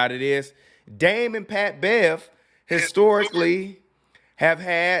dynamic about it is Dame and Pat Bev historically have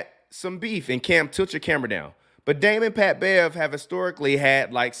had some beef. And Cam, tilt your camera down. But Dame and Pat Bev have historically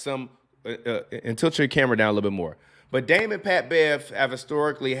had like some, and tilt your camera down a little bit more. But Dame and Pat Bev have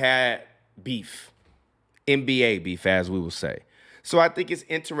historically had beef, NBA beef, as we will say. So I think it's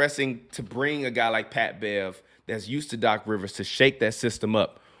interesting to bring a guy like Pat Bev that's used to Doc Rivers to shake that system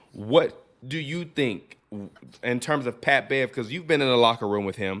up. What do you think in terms of Pat Bev? Because you've been in the locker room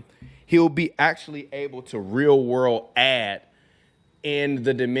with him. He'll be actually able to real world add in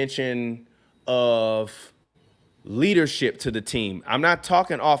the dimension of leadership to the team. I'm not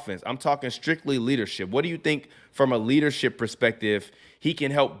talking offense. I'm talking strictly leadership. What do you think from a leadership perspective he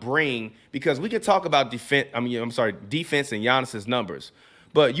can help bring? Because we can talk about defense. Defense and Giannis's numbers.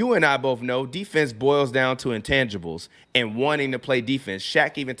 But you and I both know defense boils down to intangibles and wanting to play defense.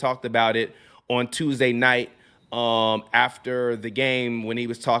 Shaq even talked about it on Tuesday night after the game when he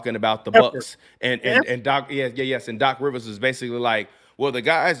was talking about the Bucks and Doc. Yes, and Doc Rivers was basically like, well, the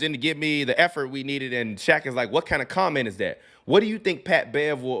guys didn't give me the effort we needed. And Shaq is like, what kind of comment is that? What do you think Pat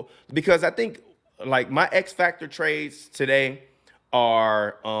Bev will? Because I think like my X Factor trades today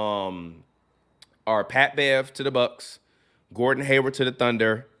are Pat Bev to the Bucks, Gordon Hayward to the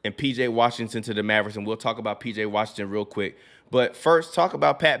Thunder, and PJ Washington to the Mavericks. And we'll talk about PJ Washington real quick. But first, talk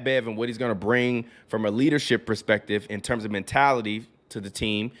about Pat Bev and what he's going to bring from a leadership perspective in terms of mentality to the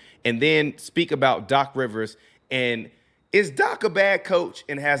team. And then speak about Doc Rivers. And is Doc a bad coach,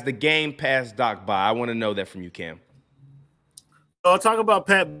 and has the game passed Doc by? I want to know that from you, Cam. I'll talk about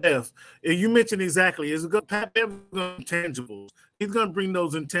Pat Bev. You mentioned exactly. Pat Bev intangibles. He's going to bring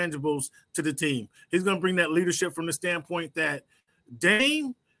those intangibles to the team. He's going to bring that leadership from the standpoint that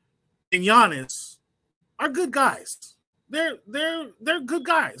Dame and Giannis are good guys. They're good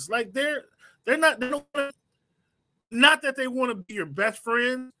guys. Like they're not that they want to be your best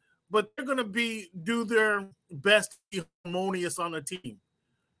friend, but they're going to do their best to be harmonious on the team.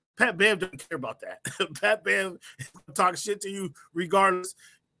 Pat Bev doesn't care about that. Pat Bev talk shit to you regardless,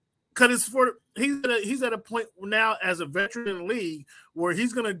 because he's at a point now as a veteran in the league where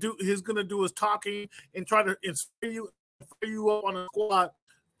he's gonna do his talking and try to inspire you up on the squad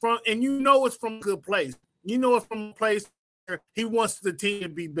and it's from a good place. It's from a place where he wants the team to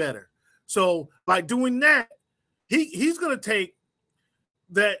be better. So by doing that, he's gonna take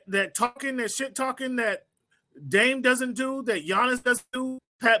that shit talking that Dame doesn't do, that Giannis doesn't do.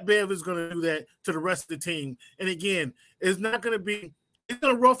 Pat Bev is going to do that to the rest of the team. And again, it's going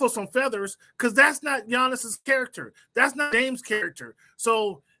to ruffle some feathers because that's not Giannis's character. That's not Dame's character.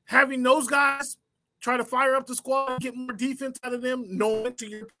 So having those guys try to fire up the squad and get more defense out of them, knowing, to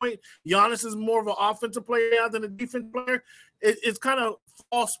your point, Giannis is more of an offensive player than a defensive player, it's kind of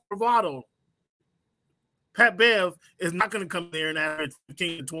false bravado. Pat Bev is not going to come there and average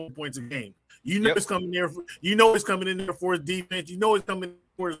 15 to 20 points a game. He's coming there. He's coming in there for his defense. He's coming in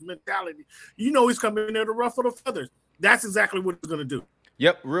for his mentality. He's coming in there to ruffle the feathers. That's exactly what he's going to do.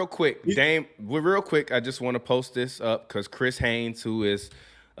 Yep. Real quick, Dame. Real quick, I just want to post this up because Chris Haynes, who is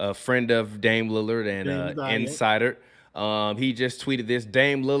a friend of Dame Lillard and insider, he just tweeted this: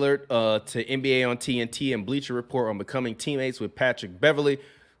 Dame Lillard to NBA on TNT and Bleacher Report on becoming teammates with Patrick Beverley.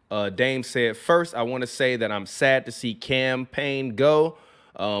 Dame said, first, I want to say that I'm sad to see Cam Payne go.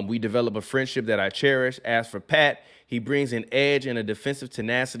 We develop a friendship that I cherish. As for Pat, he brings an edge and a defensive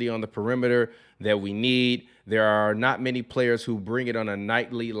tenacity on the perimeter that we need. There are not many players who bring it on a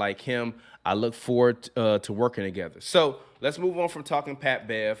nightly like him. I look forward to working together. So let's move on from talking Pat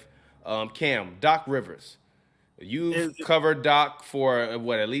Bev. Cam, Doc Rivers. You've covered Doc for,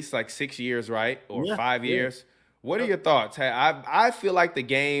 at least like 6 years, right? Or 5 years. What are your thoughts? I feel like the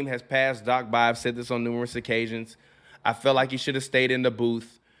game has passed Doc by. I've said this on numerous occasions. I felt like he should have stayed in the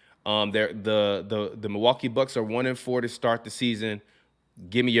booth. The Milwaukee Bucks are 1-4 to start the season.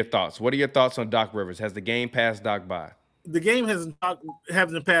 Give me your thoughts. What are your thoughts on Doc Rivers? Has the game passed Doc by? The game hasn't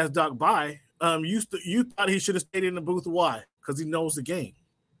passed Doc by. You thought he should have stayed in the booth. Why? Because he knows the game.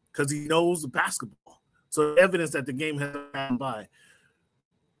 Because he knows the basketball. So evidence that the game has passed by.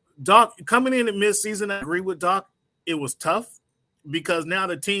 Doc coming in at midseason, I agree with Doc. It was tough because now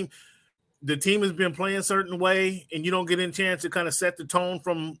the team has been playing a certain way, and you don't get a chance to kind of set the tone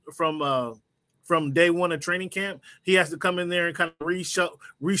from day one of training camp. He has to come in there and kind of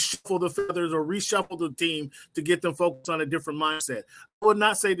reshuffle the feathers or reshuffle the team to get them focused on a different mindset. I would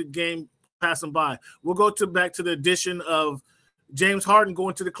not say the game passing by. We'll go back to the addition of James Harden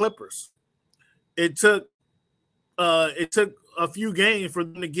going to the Clippers. It took a few games for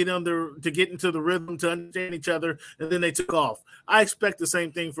them to get into the rhythm, to understand each other, and then they took off. I expect the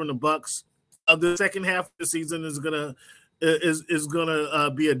same thing from the Bucks. The second half of the season is gonna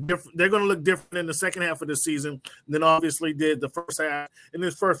be a different. They're gonna look different in the second half of the season than obviously did the first half in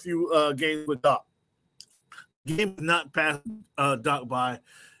his first few games with Doc. Game not passed Doc by.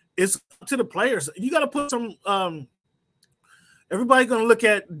 It's up to the players. You got to put some. Everybody's gonna look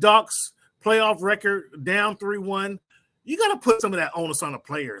at Doc's playoff record down 3-1. You got to put some of that onus on the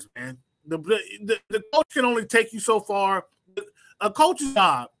players, man. The coach can only take you so far. A coach's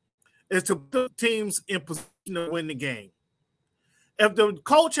job is to put teams in position to win the game. If the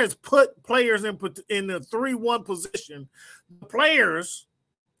coach has put players in the 3-1 position, the players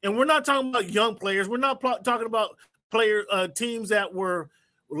And we're not talking about young players. We're not talking about teams that were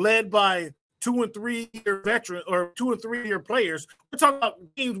led by 2 and 3 year veteran or 2 and 3 year players. We're talking about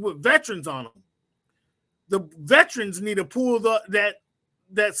teams with veterans on them. The veterans need to pull that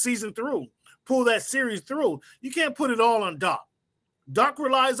season through, pull that series through. You can't put it all on Doc. Doc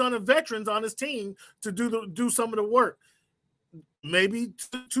relies on the veterans on his team to do some of the work. Maybe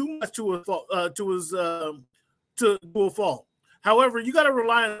too much to a fault. However, you got to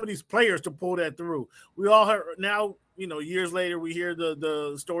rely on these players to pull that through. We all heard now, years later, we hear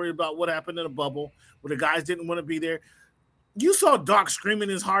the story about what happened in the bubble where the guys didn't want to be there. You saw Doc screaming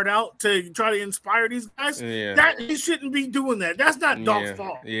his heart out to try to inspire these guys. Yeah. That he shouldn't be doing that. That's not Doc's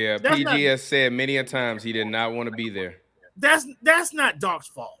fault. Yeah, PG has said many a times he did not want to be there. That's not Doc's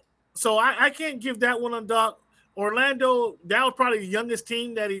fault. So I can't give that one on Doc. Orlando, that was probably the youngest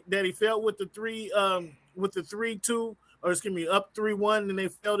team that he failed with the 3-2, or excuse me, up 3-1, and they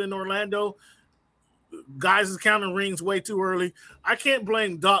failed in Orlando. Guys is counting rings way too early. I can't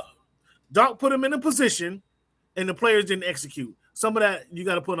blame Doc. Doc put him in a position, and the players didn't execute. Some of that you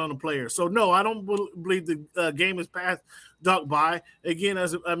got to put on the players. So, no, I don't believe the game has passed Doc by. Again,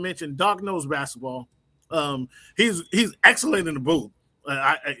 as I mentioned, Doc knows basketball. He's excellent in the booth.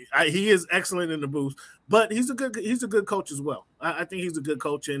 He is excellent in the booth, but he's a good coach as well. I think he's a good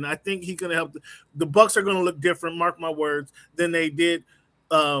coach, and I think he's going to help. The Bucks are going to look different, mark my words, than they did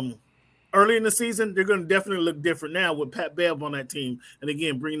early in the season. They're going to definitely look different now with Pat Bev on that team, and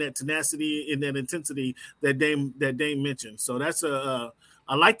again, bring that tenacity and that intensity that Dame mentioned. So that's I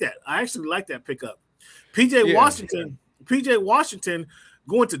like that. I actually like that pickup. PJ Washington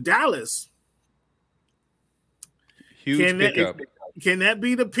going to Dallas. Huge pickup. Can that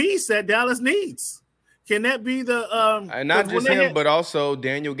be the piece that Dallas needs? Can that be the and not just him, but also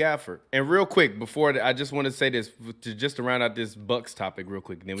Daniel Gafford? And real quick, I just want to say this to round out this Bucks topic real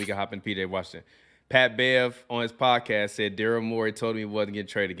quick, and then we can hop in PJ Washington. Pat Bev on his podcast said Daryl Morey told him he wasn't getting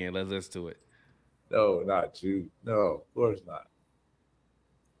traded again. Let's listen to it. No, not you. No, of course not.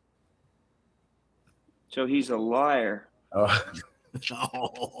 So he's a liar. But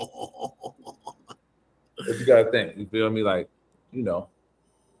you got to think. You feel me? Like, it's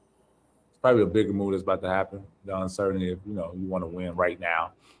probably a bigger move that's about to happen. The uncertainty if, you want to win right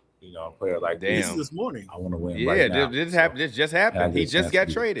now. A player like this morning. I want to win right now. This just happened. He just got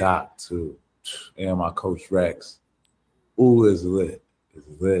traded. Got to. And my coach Rex. Ooh, it's lit. It's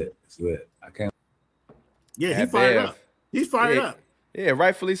lit. It's lit. I can't. Yeah, he's fired up. He's fired up. Yeah,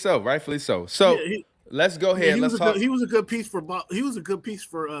 rightfully so. So let's go ahead. Let's talk. He was a good piece for Philly. He was a good piece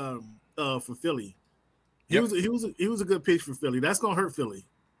for Philly. That's gonna hurt Philly.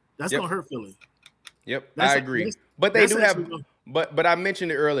 Gonna hurt Philly. Yep, I agree. But they do have. But I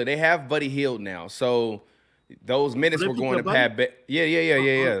mentioned it earlier. They have Buddy Hield now, so those minutes were going to Pat.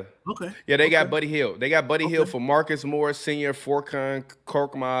 Yeah. Okay. Yeah, they got Buddy Hield. They got Buddy Hield for Marcus Morris, Senior, Forcon,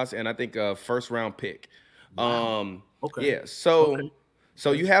 Korkmaz, and I think a first-round pick. Wow. Okay. Yeah. So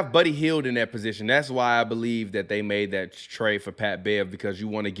you have Buddy Hield in that position. That's why I believe that they made that trade for Pat Bev, because you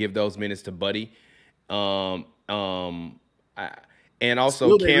want to give those minutes to Buddy. And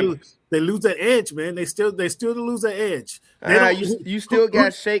also they lose that edge, man. They still lose that edge. You still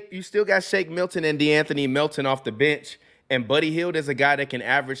got Shake Milton and DeAnthony Melton off the bench, and Buddy Hield is a guy that can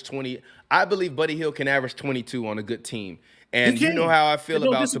average 20. I believe Buddy Hield can average 22 on a good team. And you know how I feel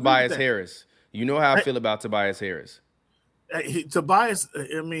about Tobias Harris. You know how I feel about Tobias Harris. Tobias,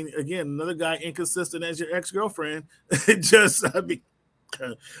 I mean, again, another guy inconsistent as your ex-girlfriend.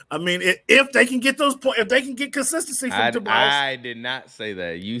 I mean, if they can get those points, if they can get consistency from Tobias. I did not say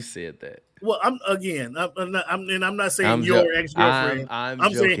that. You said that. Well, I'm not saying your ex-girlfriend. I'm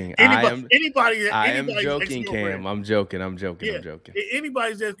joking. Saying anybody. I am joking, Cam. I'm joking.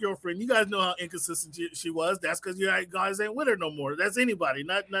 Anybody's ex-girlfriend. You guys know how inconsistent she was. That's because you guys ain't with her no more. That's anybody,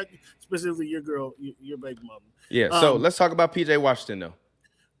 not specifically your girl, your baby mama. Yeah. So let's talk about PJ Washington, though.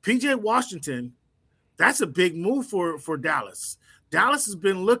 PJ Washington, that's a big move for Dallas. Dallas has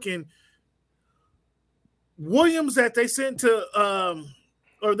been looking. Williams that they sent to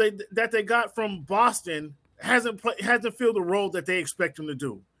that they got from Boston hasn't filled the role that they expect him to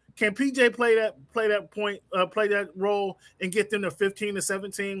do. Can PJ play that role and get them to 15 to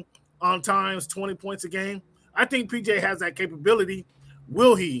 17 on times, 20 points a game? I think PJ has that capability.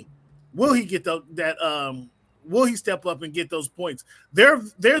 Will he get that? Will he step up and get those points? They're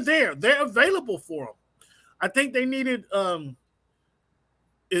there. They're available for him. I think they needed.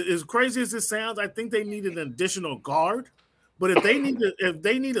 As crazy as this sounds, I think they needed an additional guard. But if they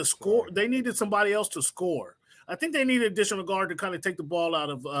need a score, they needed somebody else to score. I think they need an additional guard to kind of take the ball out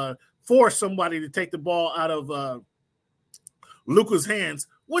of force somebody to take the ball out of Luka's hands,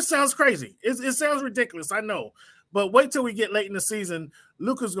 which sounds crazy. It sounds ridiculous, I know. But wait till we get late in the season.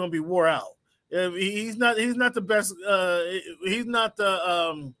 Luka's going to be wore out. He's not the best. He's not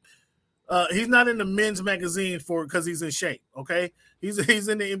the. He's not in the men's magazine because he's in shape. Okay, he's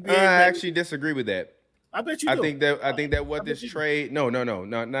in the NBA. I actually disagree with that. I bet you do. I think that what this trade. No,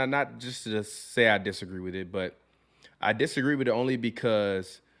 not just to say I disagree with it, but I disagree with it only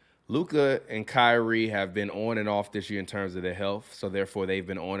because Luka and Kyrie have been on and off this year in terms of their health. So therefore, they've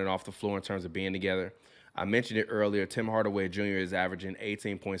been on and off the floor in terms of being together. I mentioned it earlier. Tim Hardaway Jr. is averaging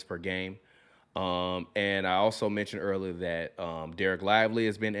 18 points per game. And I also mentioned earlier that Derek Lively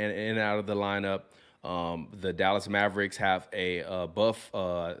has been in and out of the lineup. The Dallas Mavericks have a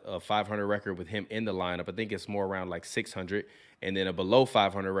 500 record with him in the lineup. I think it's more around like 600, and then a below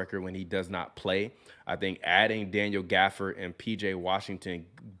 500 record when he does not play. I think adding Daniel Gafford and PJ Washington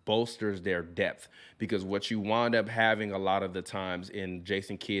bolsters their depth, because what you wind up having a lot of the times in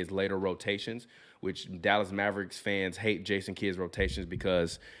Jason Kidd's later rotations, which Dallas Mavericks fans hate Jason Kidd's rotations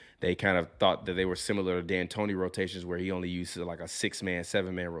because they kind of thought that they were similar to D'Antoni rotations where he only used like a 6-man,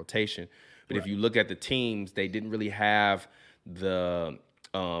 7-man rotation. But if you look at the teams, they didn't really have the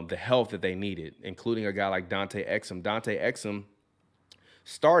health that they needed, including a guy like Dante Exum. Dante Exum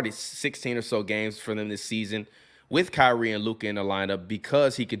started 16 or so games for them this season with Kyrie and Luka in the lineup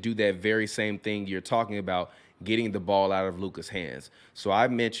because he could do that very same thing you're talking about, getting the ball out of Luka's hands. So I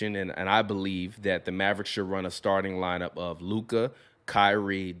mentioned and I believe that the Mavericks should run a starting lineup of Luka,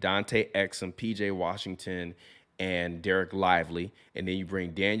 Kyrie, Dante Exum, PJ Washington, and Derek Lively. And then you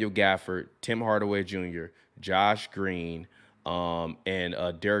bring Daniel Gafford, Tim Hardaway Jr., Josh Green,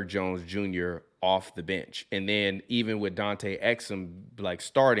 and Derek Jones Jr. off the bench. And then even with Dante Exum like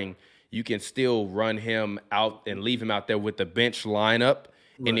starting, you can still run him out and leave him out there with the bench lineup.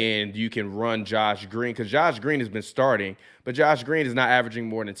 Right. And then you can run Josh Green, because Josh Green has been starting, but Josh Green is not averaging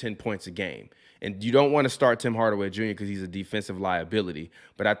more than 10 points a game. And you don't want to start Tim Hardaway Jr. because he's a defensive liability.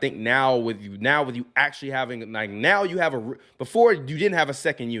 But I think now with you actually having, like, now you have before you didn't have a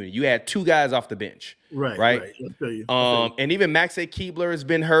second unit. You had 2 guys off the bench. Right. I feel you. And even Maxey Keebler has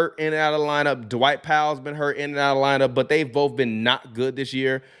been hurt in and out of the lineup. Dwight Powell's been hurt in and out of the lineup, but they've both been not good this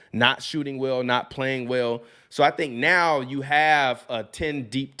year, not shooting well, not playing well. So I think now you have a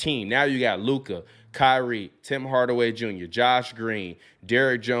 10-deep team. Now you got Luka, Kyrie, Tim Hardaway Jr., Josh Green,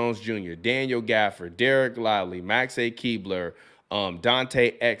 Derek Jones Jr., Daniel Gafford, Derek Lively, Maxey Keebler,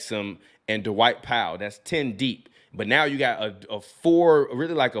 Dante Exum, and Dwight Powell. That's 10 deep. But now you got a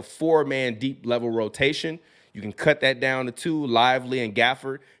 4-man deep level rotation. You can cut that down to 2, Lively and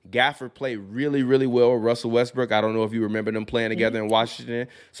Gafford. Gafford played really, really well with Russell Westbrook. I don't know if you remember them playing together in Washington.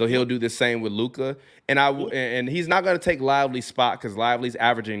 So he'll do the same with Luka. And he's not going to take Lively's spot because Lively's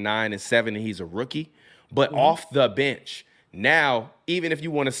averaging 9 and 7, and he's a rookie. But off the bench, now, even if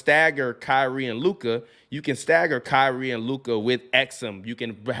you want to stagger Kyrie and Luka, you can stagger Kyrie and Luka with Exum. You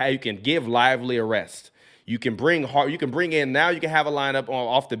can give Lively a rest. You can bring in, now you can have a lineup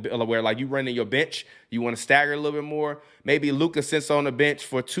off the where, like, you run in your bench. You want to stagger a little bit more. Maybe Luka sits on the bench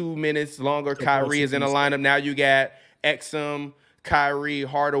for 2 minutes longer. Kyrie is in the lineup. Now you got Exum, Kyrie,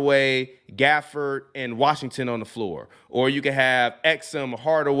 Hardaway, Gafford, and Washington on the floor. Or you can have Exum,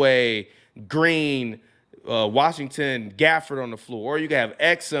 Hardaway, Green, Washington, Gafford on the floor. Or you can have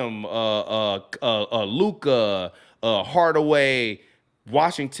Exum, Luka, Hardaway,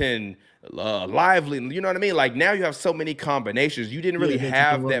 Washington, Lively. You know what I mean? Like, now you have so many combinations. You didn't really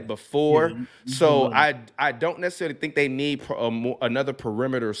have that before. So I don't necessarily think they need another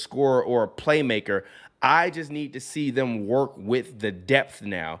perimeter scorer or a playmaker. I just need to see them work with the depth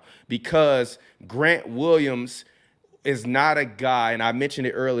now, because Grant Williams is not a guy, and I mentioned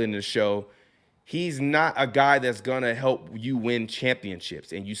it earlier in the show, he's not a guy that's going to help you win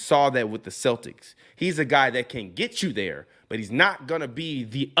championships. And you saw that with the Celtics. He's a guy that can get you there, but he's not going to be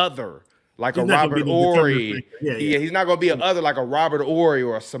the other, like a Robert Horry. He's not going to be an other like a Robert Horry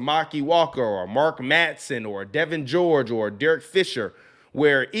or a Samaki Walker or a Mark Matson or a Devin George or a Derek Fisher,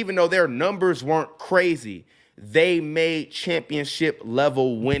 where even though their numbers weren't crazy, they made championship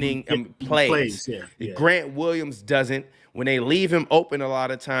level winning plays. Grant Williams doesn't. When they leave him open a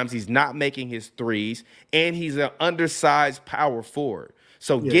lot of times, he's not making his threes, and he's an undersized power forward.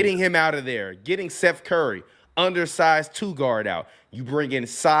 So getting him out of there, getting Seth Curry, undersized 2-guard out. You bring in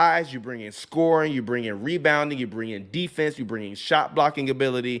size, you bring in scoring, you bring in rebounding, you bring in defense, you bring in shot blocking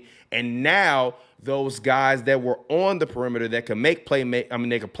ability, and now those guys that were on the perimeter that can they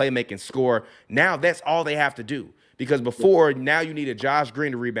can play, make, and score. Now that's all they have to do. Because before, now you needed Josh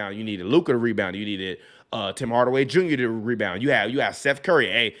Green to rebound, you needed Luka to rebound, you needed Tim Hardaway Jr. to rebound. You have Seth Curry.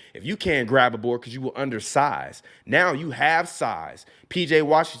 Hey, if you can't grab a board because you were undersized, now you have size. PJ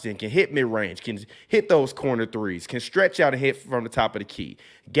Washington can hit mid range, can hit those corner threes, can stretch out and hit from the top of the key.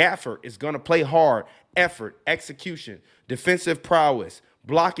 Gafford is going to play hard, effort, execution, defensive prowess,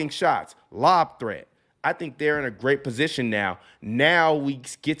 blocking shots, lob threat. I think they're in a great position now. Now we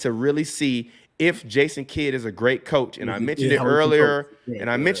get to really see if Jason Kidd is a great coach. And I mentioned it earlier,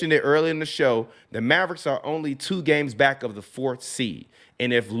 in the show, the Mavericks are only 2 games back of the 4th seed.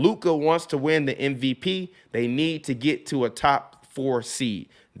 And if Luka wants to win the MVP, they need to get to a top 4 seed.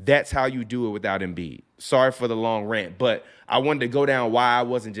 That's how you do it without Embiid. Sorry for the long rant, but I wanted to go down why I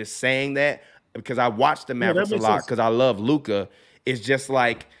wasn't just saying that, because I watched the Mavericks a lot because I love Luka. It's just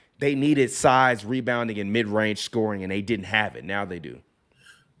like they needed size, rebounding, and mid-range scoring, and they didn't have it. Now they do.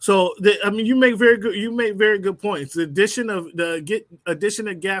 So you make very good points. The addition of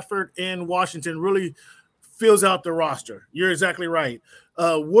Gafford and Washington really fills out the roster. You're exactly right.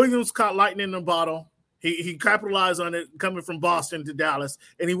 Williams caught lightning in the bottle. He capitalized on it coming from Boston to Dallas,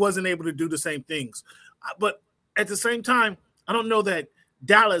 and he wasn't able to do the same things. But at the same time, I don't know that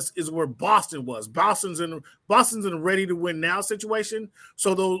Dallas is where Boston was. Boston's in a ready to win now situation.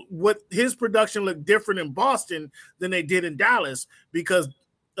 So what his production looked different in Boston than they did in Dallas, because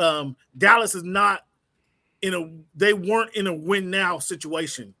Dallas is not they weren't in a win now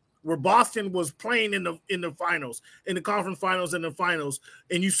situation where Boston was playing in the finals, in the conference finals and the finals,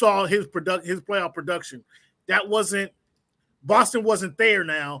 and you saw his playoff production. Boston wasn't there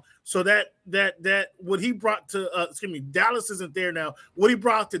now, so that what he brought to Dallas isn't there now. What he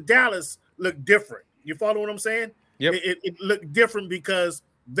brought to Dallas looked different. You follow what I'm saying? Yep. It looked different because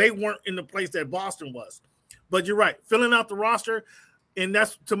they weren't in the place that Boston was. But you're right, filling out the roster, and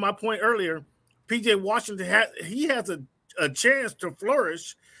that's to my point earlier. PJ Washington has a chance to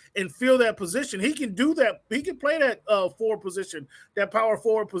flourish and fill that position. He can do that. He can play that forward position, that power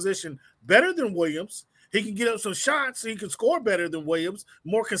forward position, better than Williams. He can get up some shots. He can score better than Williams,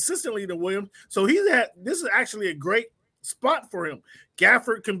 more consistently than Williams. So this is actually a great spot for him.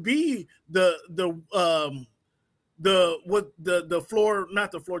 Gafford can be the floor,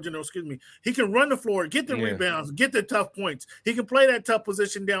 not the floor general, excuse me. He can run the floor, get the rebounds, get the tough points. He can play that tough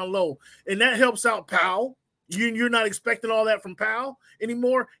position down low, and that helps out Powell. You're not expecting all that from Powell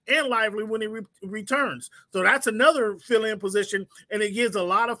anymore, and Lively when he returns. So that's another fill-in position, and it gives a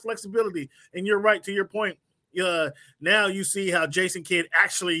lot of flexibility. And you're right, to your point. Now you see how Jason Kidd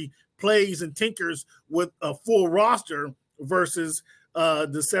actually plays and tinkers with a full roster versus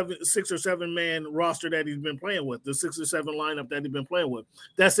the 6 or 7 man roster that he's been playing with, the 6 or 7 lineup that he's been playing with.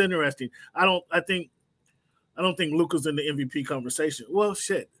 That's interesting. I don't think Luka's in the MVP conversation. Well,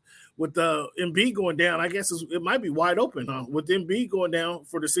 shit. With the Embiid going down, I guess it might be wide open, huh? With Embiid going down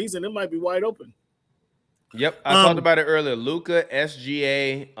for the season, it might be wide open. Yep, I talked about it earlier. Luka,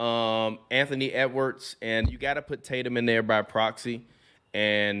 SGA, Anthony Edwards, and you got to put Tatum in there by proxy.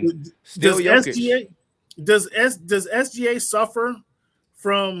 And still Jokic. Does SGA suffer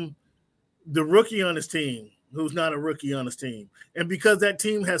from the rookie on his team, who's not a rookie on his team, and because that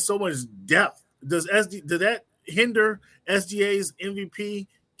team has so much depth? Does that hinder SGA's MVP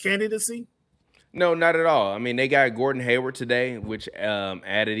candidacy? No, not at all. I mean, they got Gordon Hayward today, which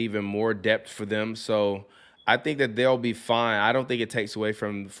added even more depth for them. So I think that they'll be fine. I don't think it takes away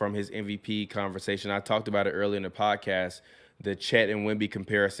from his MVP conversation. I talked about it earlier in the podcast. The Chet and Wemby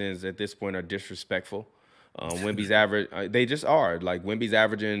comparisons at this point are disrespectful. Wemby's average, they just are. Like, Wemby's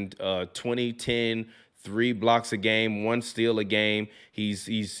averaging 20, 10, 3 blocks a game, 1 steal a game.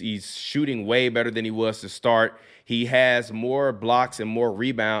 He's shooting way better than he was to start. He has more blocks and more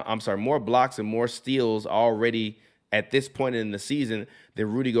blocks and more steals already at this point in the season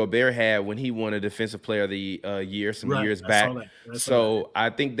than Rudy Gobert had when he won a Defensive Player of the Year some years back. I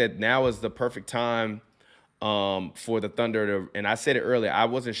think that now is the perfect time for the Thunder to, and I said it earlier, I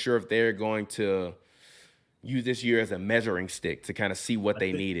wasn't sure if they're going to use this year as a measuring stick to kind of see what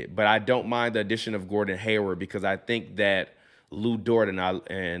they needed. But I don't mind the addition of Gordon Hayward, because I think that Lou Dort, and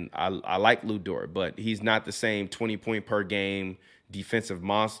I like Lou Dort, but he's not the same 20-point per game defensive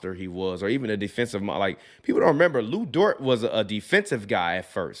monster he was, or even a defensive like, people don't remember Lou Dort was a defensive guy at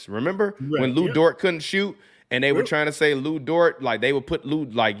first. Remember when Lou Dort couldn't shoot, and they were trying to say Lou Dort, like they would put Lou,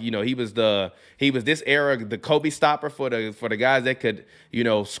 like, he was this era, the Kobe stopper for the guys that could,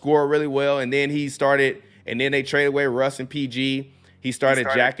 score really well. And then he started, and then they traded away Russ and PG. He started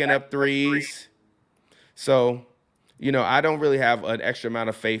jacking up threes. So, I don't really have an extra amount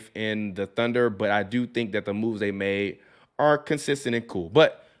of faith in the Thunder, but I do think that the moves they made are consistent and cool.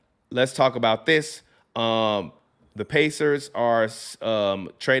 But let's talk about this. The Pacers are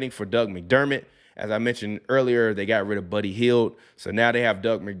trading for Doug McDermott. As I mentioned earlier, they got rid of Buddy Hield. So now they have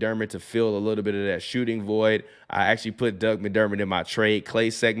Doug McDermott to fill a little bit of that shooting void. I actually put Doug McDermott in my trade Clay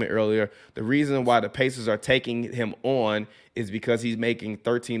segment earlier. The reason why the Pacers are taking him on is because he's making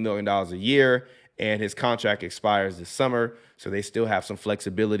 $13 million a year and his contract expires this summer. So they still have some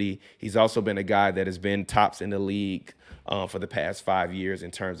flexibility. He's also been a guy that has been tops in the league for the past 5 years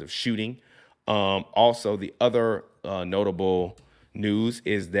in terms of shooting. Also, the other notable news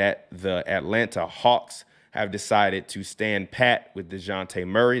is that the Atlanta Hawks have decided to stand pat with DeJounte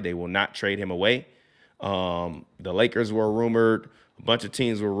Murray. They will not trade him away. The Lakers were rumored. A bunch of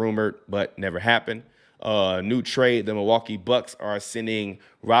teams were rumored, but never happened. New trade, the Milwaukee Bucks are sending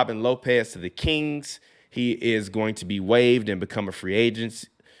Robin Lopez to the Kings. He is going to be waived and become a free agent.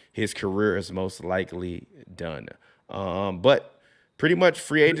 His career is most likely done. But pretty much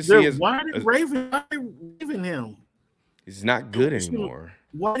free agency is. Why did Raven him? He's not good anymore.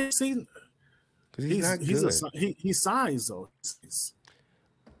 Why is he? Because he's not good. He's size though.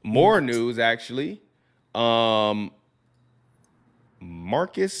 More news actually.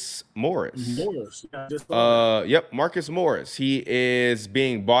 Marcus Morris. Yep, Marcus Morris. He is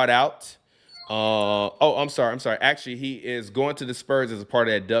being bought out. I'm sorry. Actually, he is going to the Spurs as a part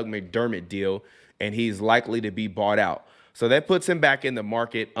of that Doug McDermott deal, and he's likely to be bought out. So that puts him back in the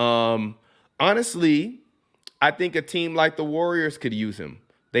market. Honestly, I think a team like the Warriors could use him.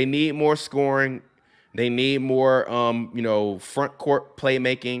 They need more scoring. They need more, front court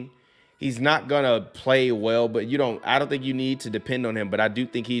playmaking. He's not gonna play well, but I don't think you need to depend on him. But I do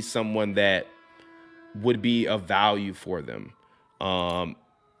think he's someone that would be of value for them.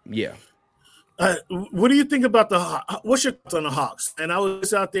 Yeah. What do you think about what's your thoughts on the Hawks? And I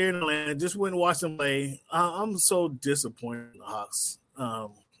was out there in Atlanta, just went and watched them play. I'm so disappointed in the Hawks.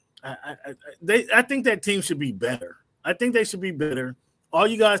 I think that team should be better. I think they should be better. All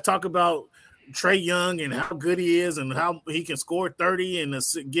you guys talk about Trae Young and how good he is and how he can score 30 and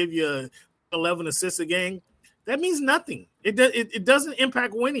give you 11 assists a game. That means nothing. It doesn't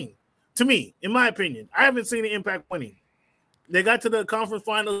impact winning, to me, in my opinion. I haven't seen it impact winning. They got to the conference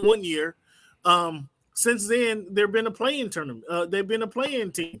finals one year. Since then, they've been a play-in tournament. They've been a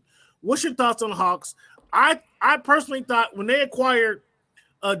play-in team. What's your thoughts on the Hawks? I personally thought when they acquired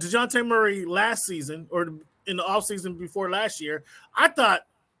DeJounte Murray last season or in the offseason before last year, I thought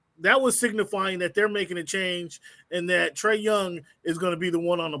that was signifying that they're making a change and that Trae Young is going to be the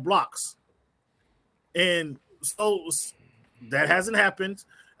one on the blocks. And so that hasn't happened.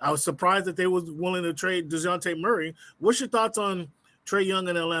 I was surprised that they was willing to trade DeJounte Murray. What's your thoughts on Trae Young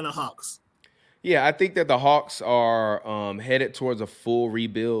and Atlanta Hawks? Yeah, I think that the Hawks are headed towards a full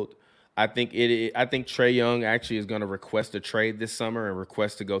rebuild. I think Trae Young actually is going to request a trade this summer and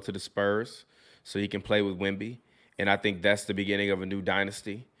request to go to the Spurs so he can play with Wemby. And I think that's the beginning of a new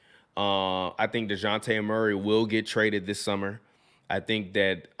dynasty. I think DeJounte Murray will get traded this summer. I think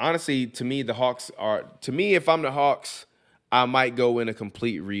that, honestly, to me, if I'm the Hawks, I might go in a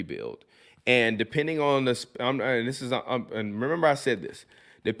complete rebuild. And depending on and remember I said this,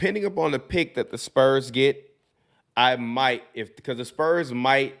 depending upon the pick that the Spurs get, I might, because the Spurs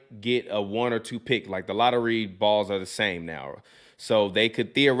might get a 1 or 2 pick, like the lottery balls are the same now. So they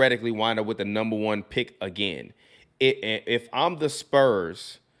could theoretically wind up with the number 1 pick again. If I'm the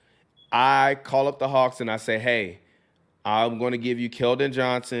Spurs, I call up the Hawks and I say, hey, I'm going to give you Keldon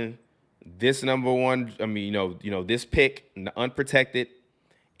Johnson, this number 1, this pick, unprotected,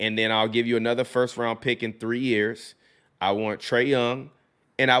 and then I'll give you another first-round pick in 3 years. I want Trae Young,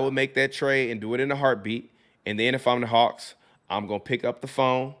 and I would make that trade and do it in a heartbeat. And then if I'm the Hawks, I'm going to pick up the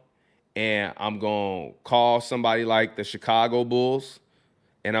phone, and I'm going to call somebody like the Chicago Bulls,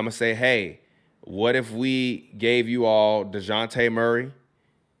 and I'm going to say, hey, what if we gave you all DeJounte Murray,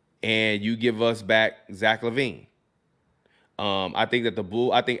 and you give us back Zach LaVine? I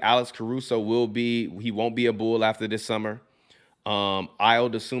think Alex Caruso won't be a Bull after this summer. Io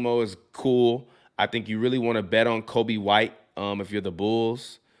DeSumo is cool. I think you really want to bet on Kobe White if you're the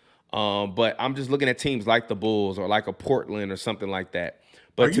Bulls. But I'm just looking at teams like the Bulls or like a Portland or something like that.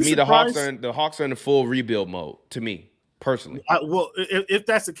 But to me, the Hawks are in the full rebuild mode, to me, personally. If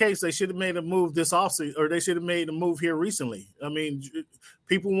that's the case, they should have made a move this offseason, or they should have made a move here recently. I mean,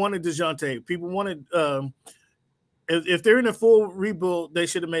 people wanted DeJounte. People wanted if they're in a full rebuild, they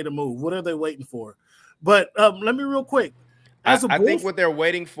should have made a move. What are they waiting for? But let me real quick. I think what they're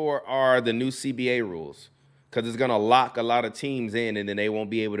waiting for are the new CBA rules, because it's going to lock a lot of teams in, and then they won't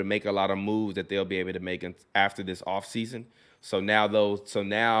be able to make a lot of moves that they'll be able to make after this offseason. So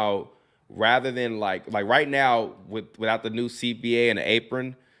now rather than like right now without the new CBA and the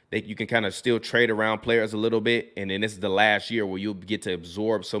apron, you can kind of still trade around players a little bit, and then this is the last year where you'll get to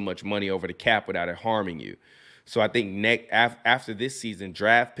absorb so much money over the cap without it harming you. So I think after this season,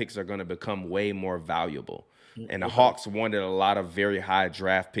 draft picks are going to become way more valuable. And the Hawks wanted a lot of very high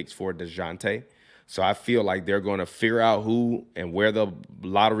draft picks for DeJounte. So I feel like they're going to figure out who and where the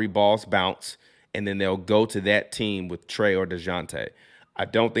lottery balls bounce, and then they'll go to that team with Trey or DeJounte. I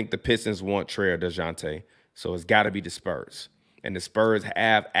don't think the Pistons want Trey or DeJounte, so it's got to be the Spurs. And the Spurs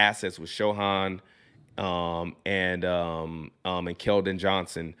have assets with Shohan and Keldon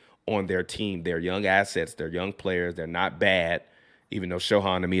Johnson on their team. They're young assets. They're young players. They're not bad, even though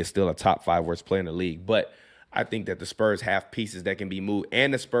Shohan to me is still a top 5 worst player in the league. But I think that the Spurs have pieces that can be moved,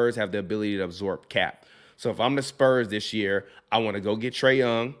 and the Spurs have the ability to absorb cap. So if I'm the Spurs this year, I want to go get Trae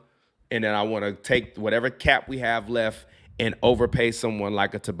Young, and then I want to take whatever cap we have left and overpay someone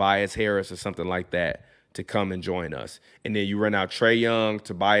like a Tobias Harris or something like that to come and join us. And then you run out Trae Young,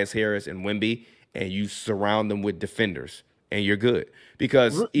 Tobias Harris, and Wemby, and you surround them with defenders, and you're good.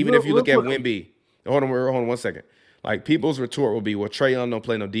 Because even if you look at Wemby, hold on 1 second. Like, people's retort will be, well, Trae Young don't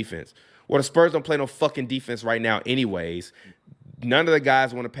play no defense. Well, the Spurs don't play no fucking defense right now anyways. None of the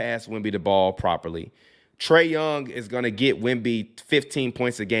guys want to pass Wemby the ball properly. Trae Young is going to get Wemby 15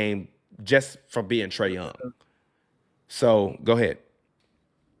 points a game just for being Trae Young. So, go ahead.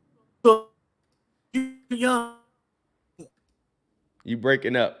 Young. You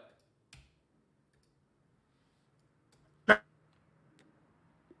breaking up.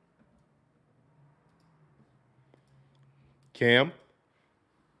 Cam?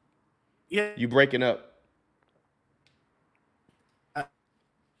 Yeah. You breaking up.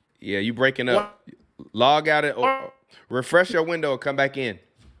 Yeah, you breaking up. Log out it or refresh your window and come back in.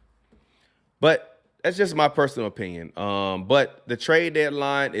 But that's just my personal opinion. But the trade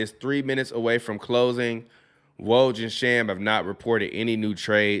deadline is 3 minutes away from closing. Woj and Sham have not reported any new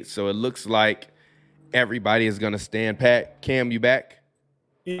trades, so it looks like everybody is going to stand pat. Cam, you back?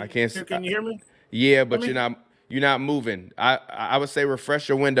 I can't. Can you hear me? Yeah, but you're not moving. I would say refresh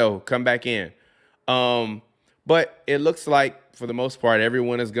your window, come back in. But it looks like for the most part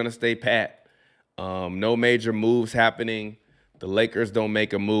everyone is going to stay pat. No major moves happening. The Lakers don't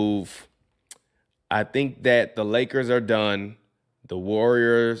make a move. I think that the Lakers are done. The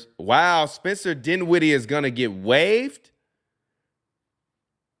Warriors. Wow, Spencer Dinwiddie is going to get waived?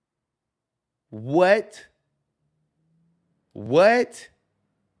 What? What?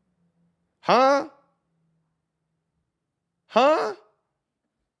 Huh?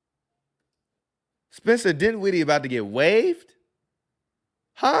 Spencer Dinwiddie about to get waived?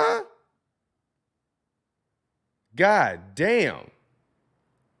 Huh? God damn.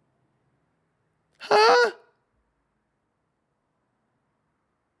 Huh?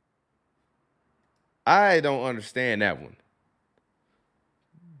 I don't understand that one.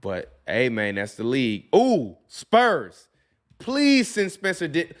 But, hey, man, that's the league. Ooh, Spurs. Please send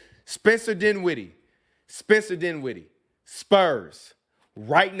Spencer Dinwiddie. Spurs.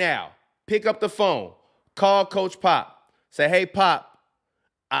 Right now. Pick up the phone. Call Coach Pop. Say, hey, Pop,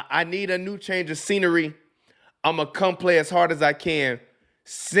 I need a new change of scenery. I'm going to come play as hard as I can.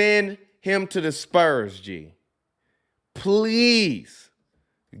 Send him to the Spurs, G. Please.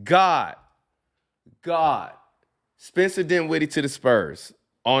 God. Spencer Dinwiddie to the Spurs.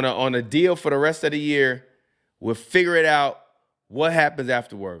 On a deal for the rest of the year. We'll figure it out. What happens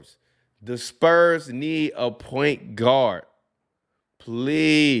afterwards? The Spurs need a point guard.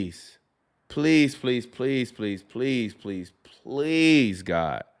 Please,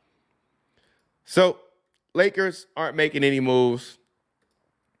 God. So, Lakers aren't making any moves.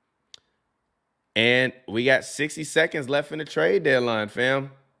 And we got 60 seconds left in the trade deadline,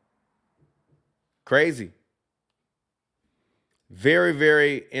 fam. Crazy. Very,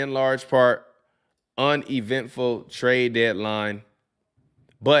 very, in large part, uneventful trade deadline.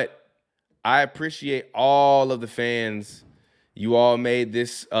 But I appreciate all of the fans. You all made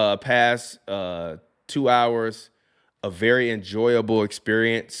this past 2 hours a very enjoyable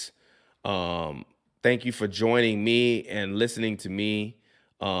experience. Thank you for joining me and listening to me.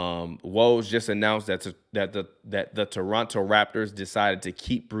 Woj just announced that the Toronto Raptors decided to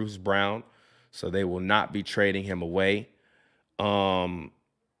keep Bruce Brown, so they will not be trading him away.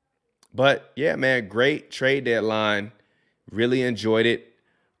 But yeah, man, great trade deadline. Really enjoyed it.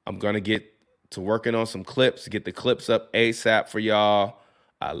 I'm gonna get to working on some clips, get the clips up ASAP for y'all.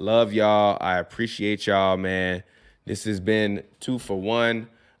 I love y'all. I appreciate y'all, man. This has been 2 for 1.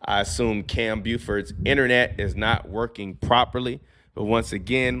 I assume Cam Buford's internet is not working properly. But once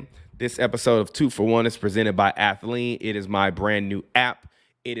again, this episode of 2 for 1 is presented by Athlean. It is my brand new app.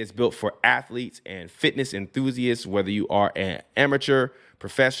 It is built for athletes and fitness enthusiasts, whether you are an amateur,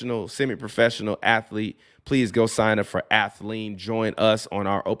 professional, semi-professional athlete. Please go sign up for Athlean. Join us on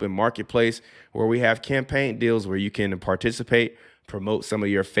our open marketplace where we have campaign deals where you can participate, promote some of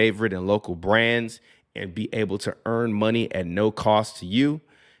your favorite and local brands, and be able to earn money at no cost to you.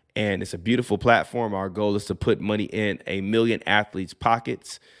 And it's a beautiful platform. Our goal is to put money in 1 million athletes'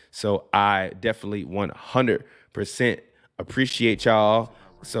 pockets. So I definitely 100% appreciate y'all.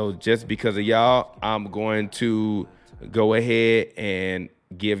 So just because of y'all, I'm going to go ahead and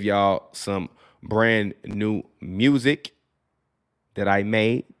give y'all some brand new music that I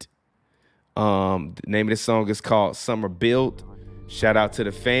made. The name of this song is called Summer Build. Shout out to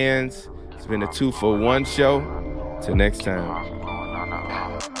the fans. It's been a 2-for-1 show. Till next time. I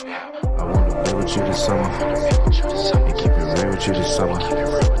wanna be with you this summer and keep it real with you this summer.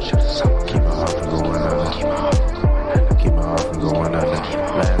 Keep my heart from going under. Keep my heart from going under.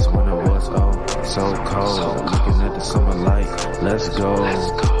 Last winter was so cold. Looking at the summer light, let's go. I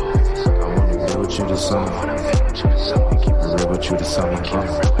wanna be with you this summer and keep it real with you this summer.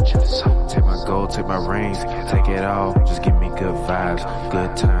 Take my gold, take my rings, take it all. Just give me good vibes,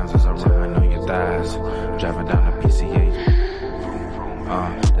 good times as I run on your thighs. Driving down the PCH.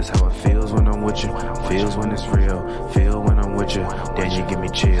 That's how it feels when I'm with you. Feels when it's real. Feel when I'm with you. Then you give me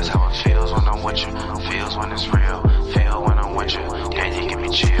chills. That's how it feels when I'm with you. Feels when it's real. Feel when I'm with you. Then you give me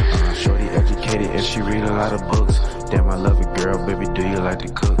chills. Shorty educated and she read a lot of books. Damn, I love it, girl. Baby, do you like to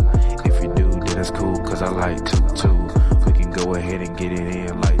cook? If you do, then it's cool, cause I like to too. We can go ahead and get it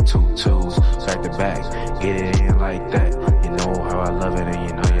in like 2 twos. Back to back, get it in like that. You know how I love it and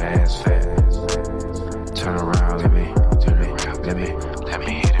you know your ass fat. Turn around, let me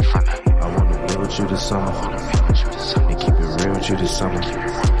hit it from me. I wanna be with you this summer and keep it real with you this summer.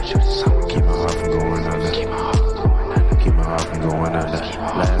 Keep my heart from going under. Keep my heart from going under.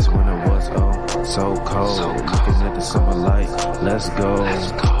 Last winter was so cold. Looking at the summer light, let's go.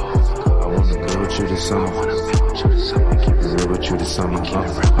 I wanna be with you this summer and keep it real with you this summer. I'm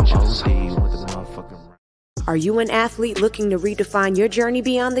OD with the motherfucking. Are you an athlete looking to redefine your journey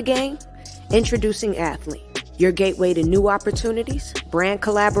beyond the game? Introducing Athlean, your gateway to new opportunities, brand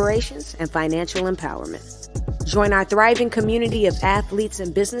collaborations, and financial empowerment. Join our thriving community of athletes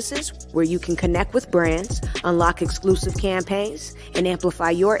and businesses where you can connect with brands, unlock exclusive campaigns, and amplify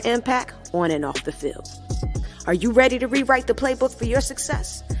your impact on and off the field. Are you ready to rewrite the playbook for your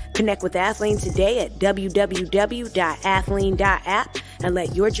success? Connect with Athlean today at www.athlean.app and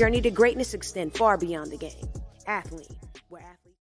let your journey to greatness extend far beyond the game. Athlean.